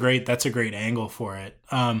mean, that's a great angle for it.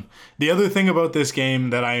 The other thing about this game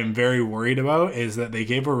that I am very worried about is that they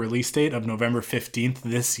gave a release date of November 15th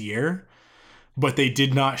this year, but they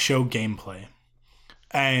did not show gameplay.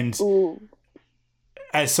 And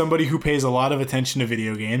as somebody who pays a lot of attention to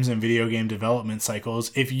video games and video game development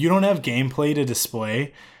cycles, if you don't have gameplay to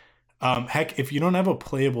display, heck, if you don't have a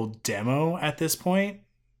playable demo at this point,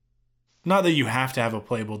 not that you have to have a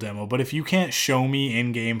playable demo, but if you can't show me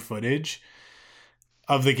in-game footage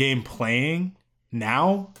of the game playing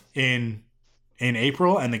now in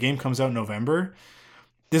April and the game comes out in November,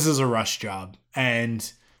 this is a rush job.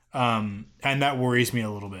 And that worries me a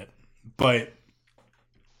little bit. But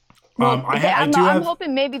I'm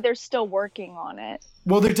hoping maybe they're still working on it.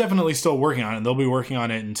 Well, they're definitely still working on it. They'll be working on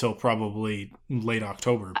it until probably late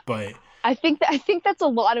October. But I think that's a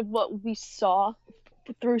lot of what we saw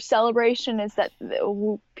through Celebration, is that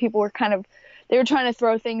people were they were trying to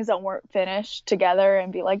throw things that weren't finished together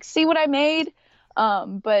and be like, see what I made.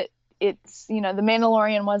 But it's, the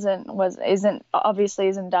Mandalorian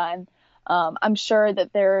isn't done. I'm sure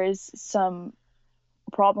that there is some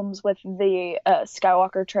problems with the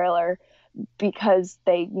Skywalker trailer because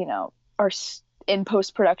they, are in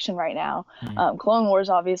post-production right now. Clone Wars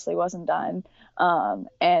obviously wasn't done.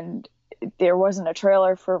 And there wasn't a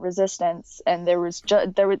trailer for Resistance, and they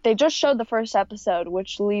just showed the first episode,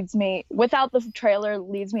 which without the trailer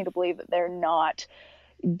leads me to believe that they're not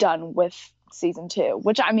done with season 2,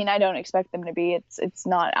 which I mean, I don't expect them to be. It's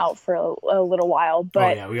not out for a little while,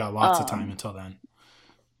 but we got lots of time until then.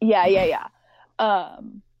 Yeah.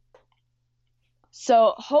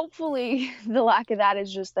 So hopefully the lack of that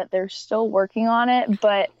is just that they're still working on it,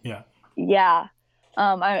 but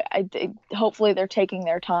hopefully they're taking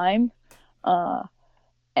their time,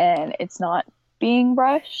 and it's not being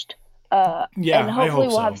rushed. And hopefully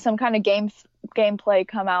we'll have some kind of gameplay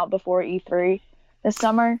come out before E3 this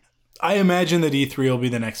summer. I imagine that E3 will be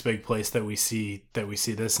the next big place that we see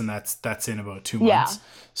this, and that's in about 2 months. Yeah.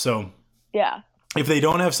 So yeah. If they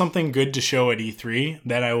don't have something good to show at E3,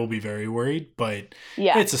 then I will be very worried. But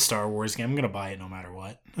it's a Star Wars game. I'm going to buy it no matter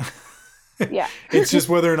what. Yeah. It's just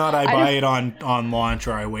whether or not I buy it on launch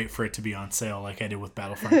or I wait for it to be on sale like I did with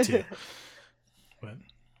Battlefront 2. But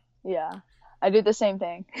yeah, I did the same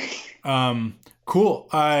thing. Cool.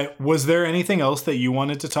 Was there anything else that you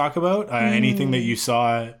wanted to talk about? Anything that you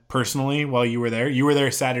saw personally while you were there? You were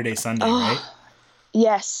there Saturday, Sunday, right?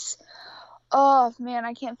 Yes. Oh, man,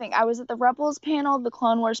 I can't think. I was at the Rebels panel, the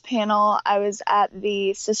Clone Wars panel. I was at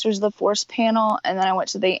the Sisters of the Force panel, and then I went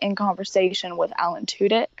to the In Conversation with Alan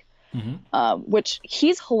Tudyk, which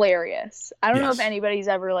he's hilarious. I don't know if anybody's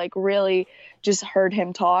ever, really just heard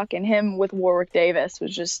him talk, and him with Warwick Davis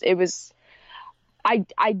was just,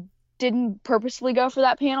 I didn't purposely go for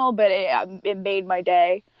that panel, but it made my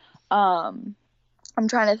day. I'm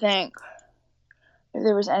trying to think if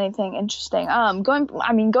there was anything interesting.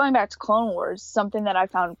 Going back to Clone Wars, something that I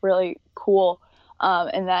found really cool,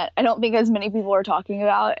 and that I don't think as many people are talking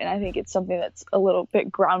about, and I think it's something that's a little bit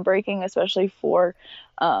groundbreaking, especially for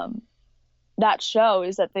that show,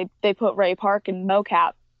 is that they put Ray Park in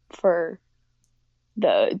mocap for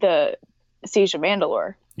the Siege of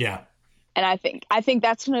Mandalore. Yeah. And I think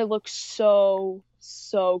that's going to look so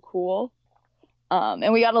cool.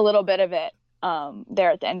 And we got a little bit of it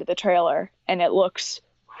there at the end of the trailer, and it looks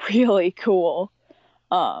really cool.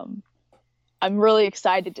 I'm really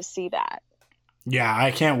excited to see that. Yeah,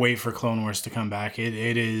 I can't wait for Clone Wars to come back.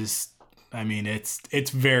 It is, I mean, it's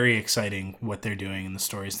very exciting what they're doing and the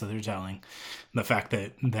stories that they're telling. The fact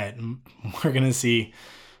that we're gonna see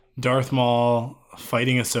Darth Maul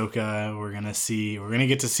fighting Ahsoka. We're gonna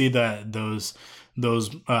get to see those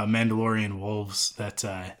Mandalorian wolves that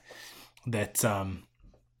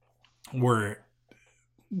were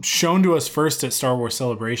shown to us first at Star Wars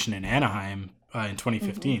Celebration in Anaheim in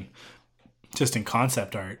 2015, just in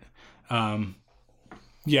concept art.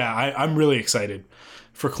 Yeah, I'm really excited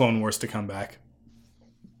for Clone Wars to come back.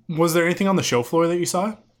 Was there anything on the show floor that you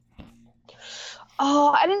saw? Oh,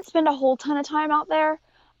 I didn't spend a whole ton of time out there,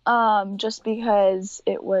 just because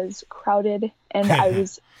it was crowded, and I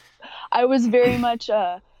was very much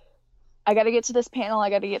I got to get to this panel.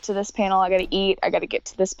 I got to get to this panel. I got to eat. I got to get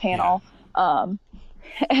to this panel.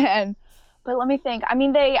 Yeah. But let me think. I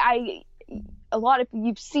mean, a lot of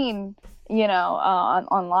you've seen,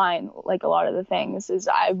 online, like a lot of the things is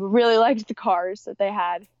I really liked the cars that they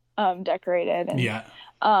had decorated, and yeah,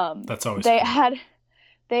 that's always they fun. had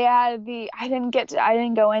I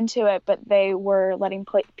didn't go into it, but they were letting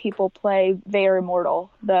people play Vader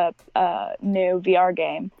Immortal, the new VR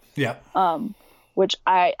game. Yeah. Which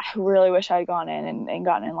I really wish I'd gone in and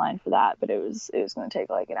gotten in line for that, but it was going to take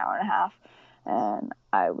like an hour and a half, and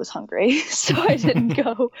I was hungry, so I didn't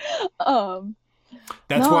go.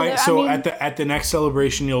 That's why. So at the next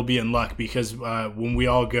celebration, you'll be in luck, because when we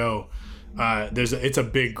all go, it's a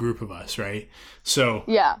big group of us, right? So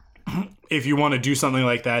yeah. If you want to do something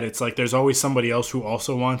like that, it's like there's always somebody else who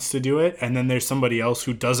also wants to do it, and then there's somebody else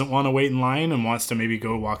who doesn't want to wait in line and wants to maybe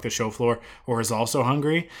go walk the show floor or is also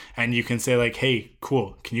hungry, and you can say like, hey,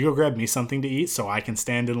 cool, can you go grab me something to eat so I can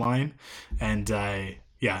stand in line? And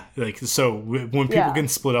yeah, like, so when people can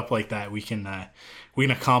split up like that, we can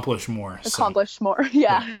accomplish more.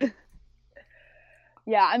 Yeah.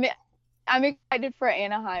 Yeah, I'm excited for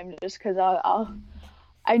Anaheim just because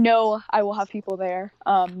I know I will have people there.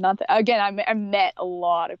 Not that, again, I met a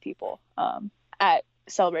lot of people at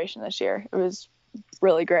Celebration this year. It was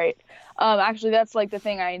really great. Actually, that's like the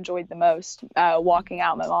thing I enjoyed the most. Walking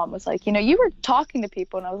out, my mom was like, you were talking to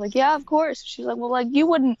people, and I was like, yeah, of course. She's like, well, like you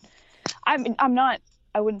wouldn't. I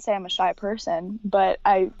wouldn't say I'm a shy person, but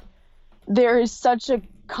there is such a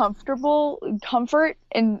comfort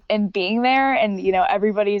in being there, and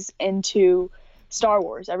everybody's into Star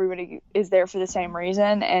Wars. Everybody is there for the same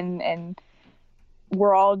reason, and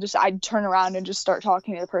we're all just, I'd turn around and just start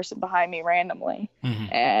talking to the person behind me randomly.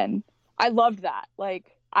 And I loved that. Like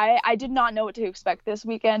I did not know what to expect this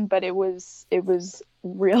weekend, but it was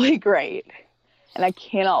really great, and I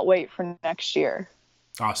cannot wait for next year.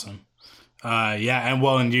 Awesome. Yeah,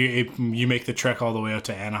 and you make the trek all the way out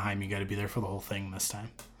to Anaheim. You got to be there for the whole thing this time.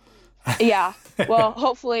 Yeah. Well,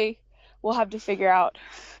 hopefully I'll have to figure out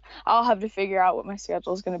what my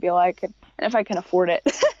schedule is going to be like, and if I can afford it.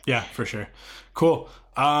 Yeah, for sure. Cool.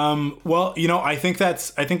 Well, I think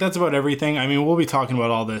that's about everything. I mean, we'll be talking about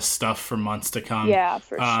all this stuff for months to come. Yeah,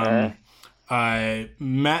 for sure.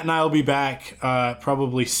 Matt and I will be back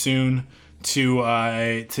probably soon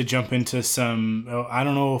to jump into some. I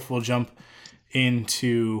don't know if we'll jump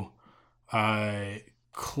into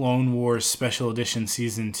Clone Wars Special Edition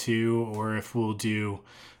Season 2, or if we'll do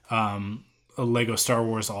a Lego Star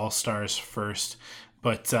Wars All-Stars first,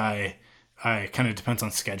 but I kind of depends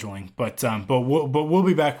on scheduling. But we'll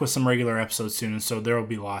be back with some regular episodes soon, and so there will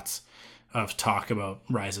be lots of talk about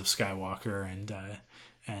Rise of Skywalker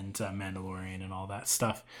and Mandalorian and all that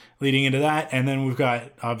stuff leading into that. And then we've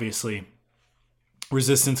got obviously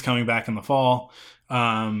Resistance coming back in the fall.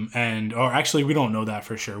 Or actually, we don't know that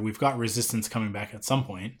for sure. We've got Resistance coming back at some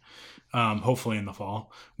point, hopefully in the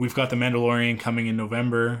fall. We've got The Mandalorian coming in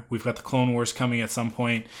November. We've got the Clone Wars coming at some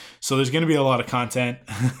point. So there's going to be a lot of content.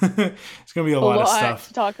 There's going to be a lot of stuff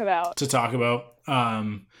to talk about.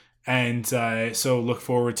 So look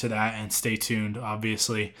forward to that and stay tuned,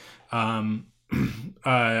 obviously. All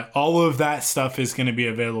of that stuff is going to be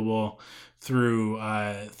available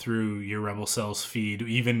through your Rebel Cells feed,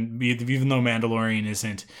 even though Mandalorian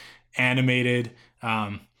isn't animated.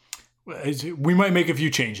 We might make a few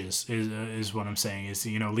changes is what I'm saying, is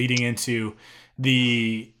leading into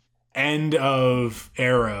the end of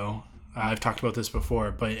Arrow. I've talked about this before,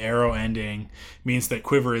 but Arrow ending means that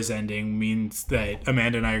Quiver is ending, means that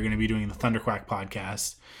Amanda and I are going to be doing the Thunderquack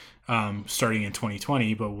podcast starting in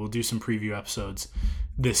 2020, but we'll do some preview episodes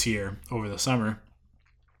this year over the summer.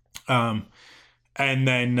 And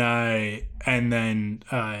then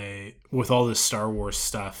with all this Star Wars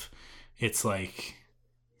stuff, it's like,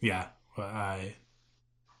 yeah, I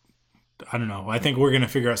don't know. I think we're going to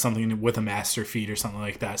figure out something with a master feed or something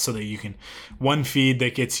like that, so that you can, one feed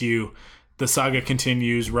that gets you the Saga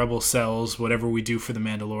Continues, Rebel Cells, whatever we do for the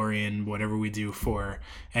Mandalorian, whatever we do for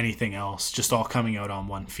anything else, just all coming out on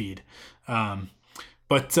one feed.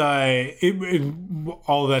 But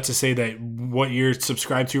all of that to say that what you're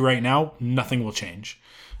subscribed to right now, nothing will change.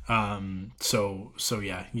 So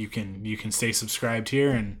yeah, you can stay subscribed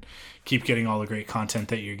here and keep getting all the great content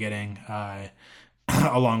that you're getting,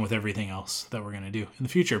 along with everything else that we're going to do in the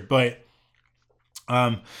future. But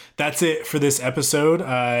that's it for this episode.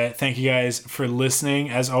 Thank you guys for listening.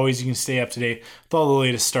 As always, you can stay up to date with all the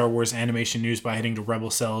latest Star Wars animation news by heading to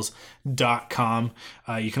rebelcells.com.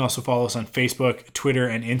 You can also follow us on Facebook, Twitter,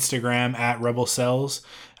 and Instagram at rebelcells.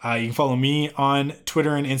 You can follow me on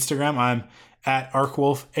Twitter and Instagram. I'm at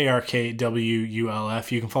Arkwolf,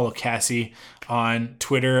 ARKWULF. You can follow Cassie on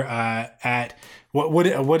Twitter at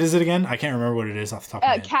what is it again? I can't remember what it is off the top of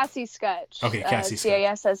my head. Cassie Skutch. Okay, Cassie Skutch.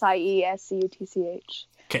 CASSIESCUTCH.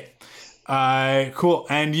 Okay. Cool.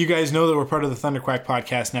 And you guys know that we're part of the Thunderquack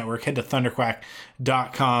Podcast Network. Head to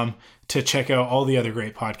thunderquack.com to check out all the other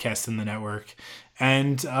great podcasts in the network.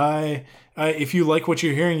 And if you like what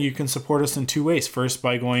you're hearing, you can support us in two ways. First,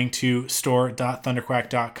 by going to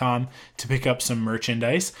store.thunderquack.com to pick up some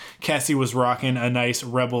merchandise. Cassie was rocking a nice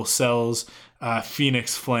Rebel Cells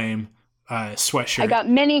Phoenix Flame sweatshirt. I got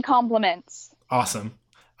many compliments. Awesome.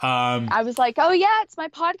 I was like, oh yeah, it's my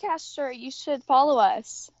podcast shirt. You should follow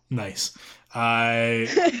us. Nice. I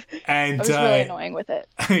was really annoying with it.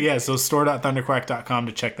 Yeah, so store.thunderquack.com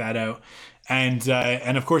to check that out. And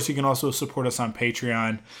of course, you can also support us on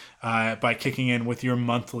Patreon by kicking in with your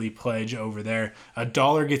monthly pledge over there.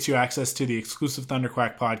 $1 gets you access to the exclusive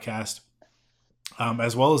Thunderquack podcast,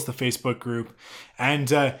 as well as the Facebook group.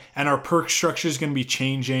 And our perk structure is going to be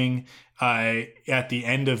changing at the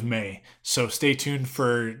end of May. So stay tuned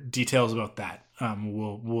for details about that.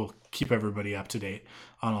 We'll keep everybody up to date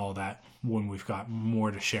on all that when we've got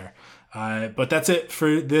more to share. But that's it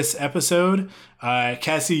for this episode.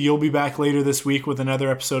 Cassie, you'll be back later this week with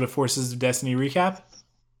another episode of Forces of Destiny recap.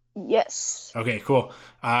 Yes. Okay, cool.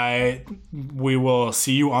 We will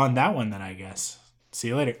see you on that one then, I guess. See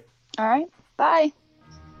you later. All right. Bye.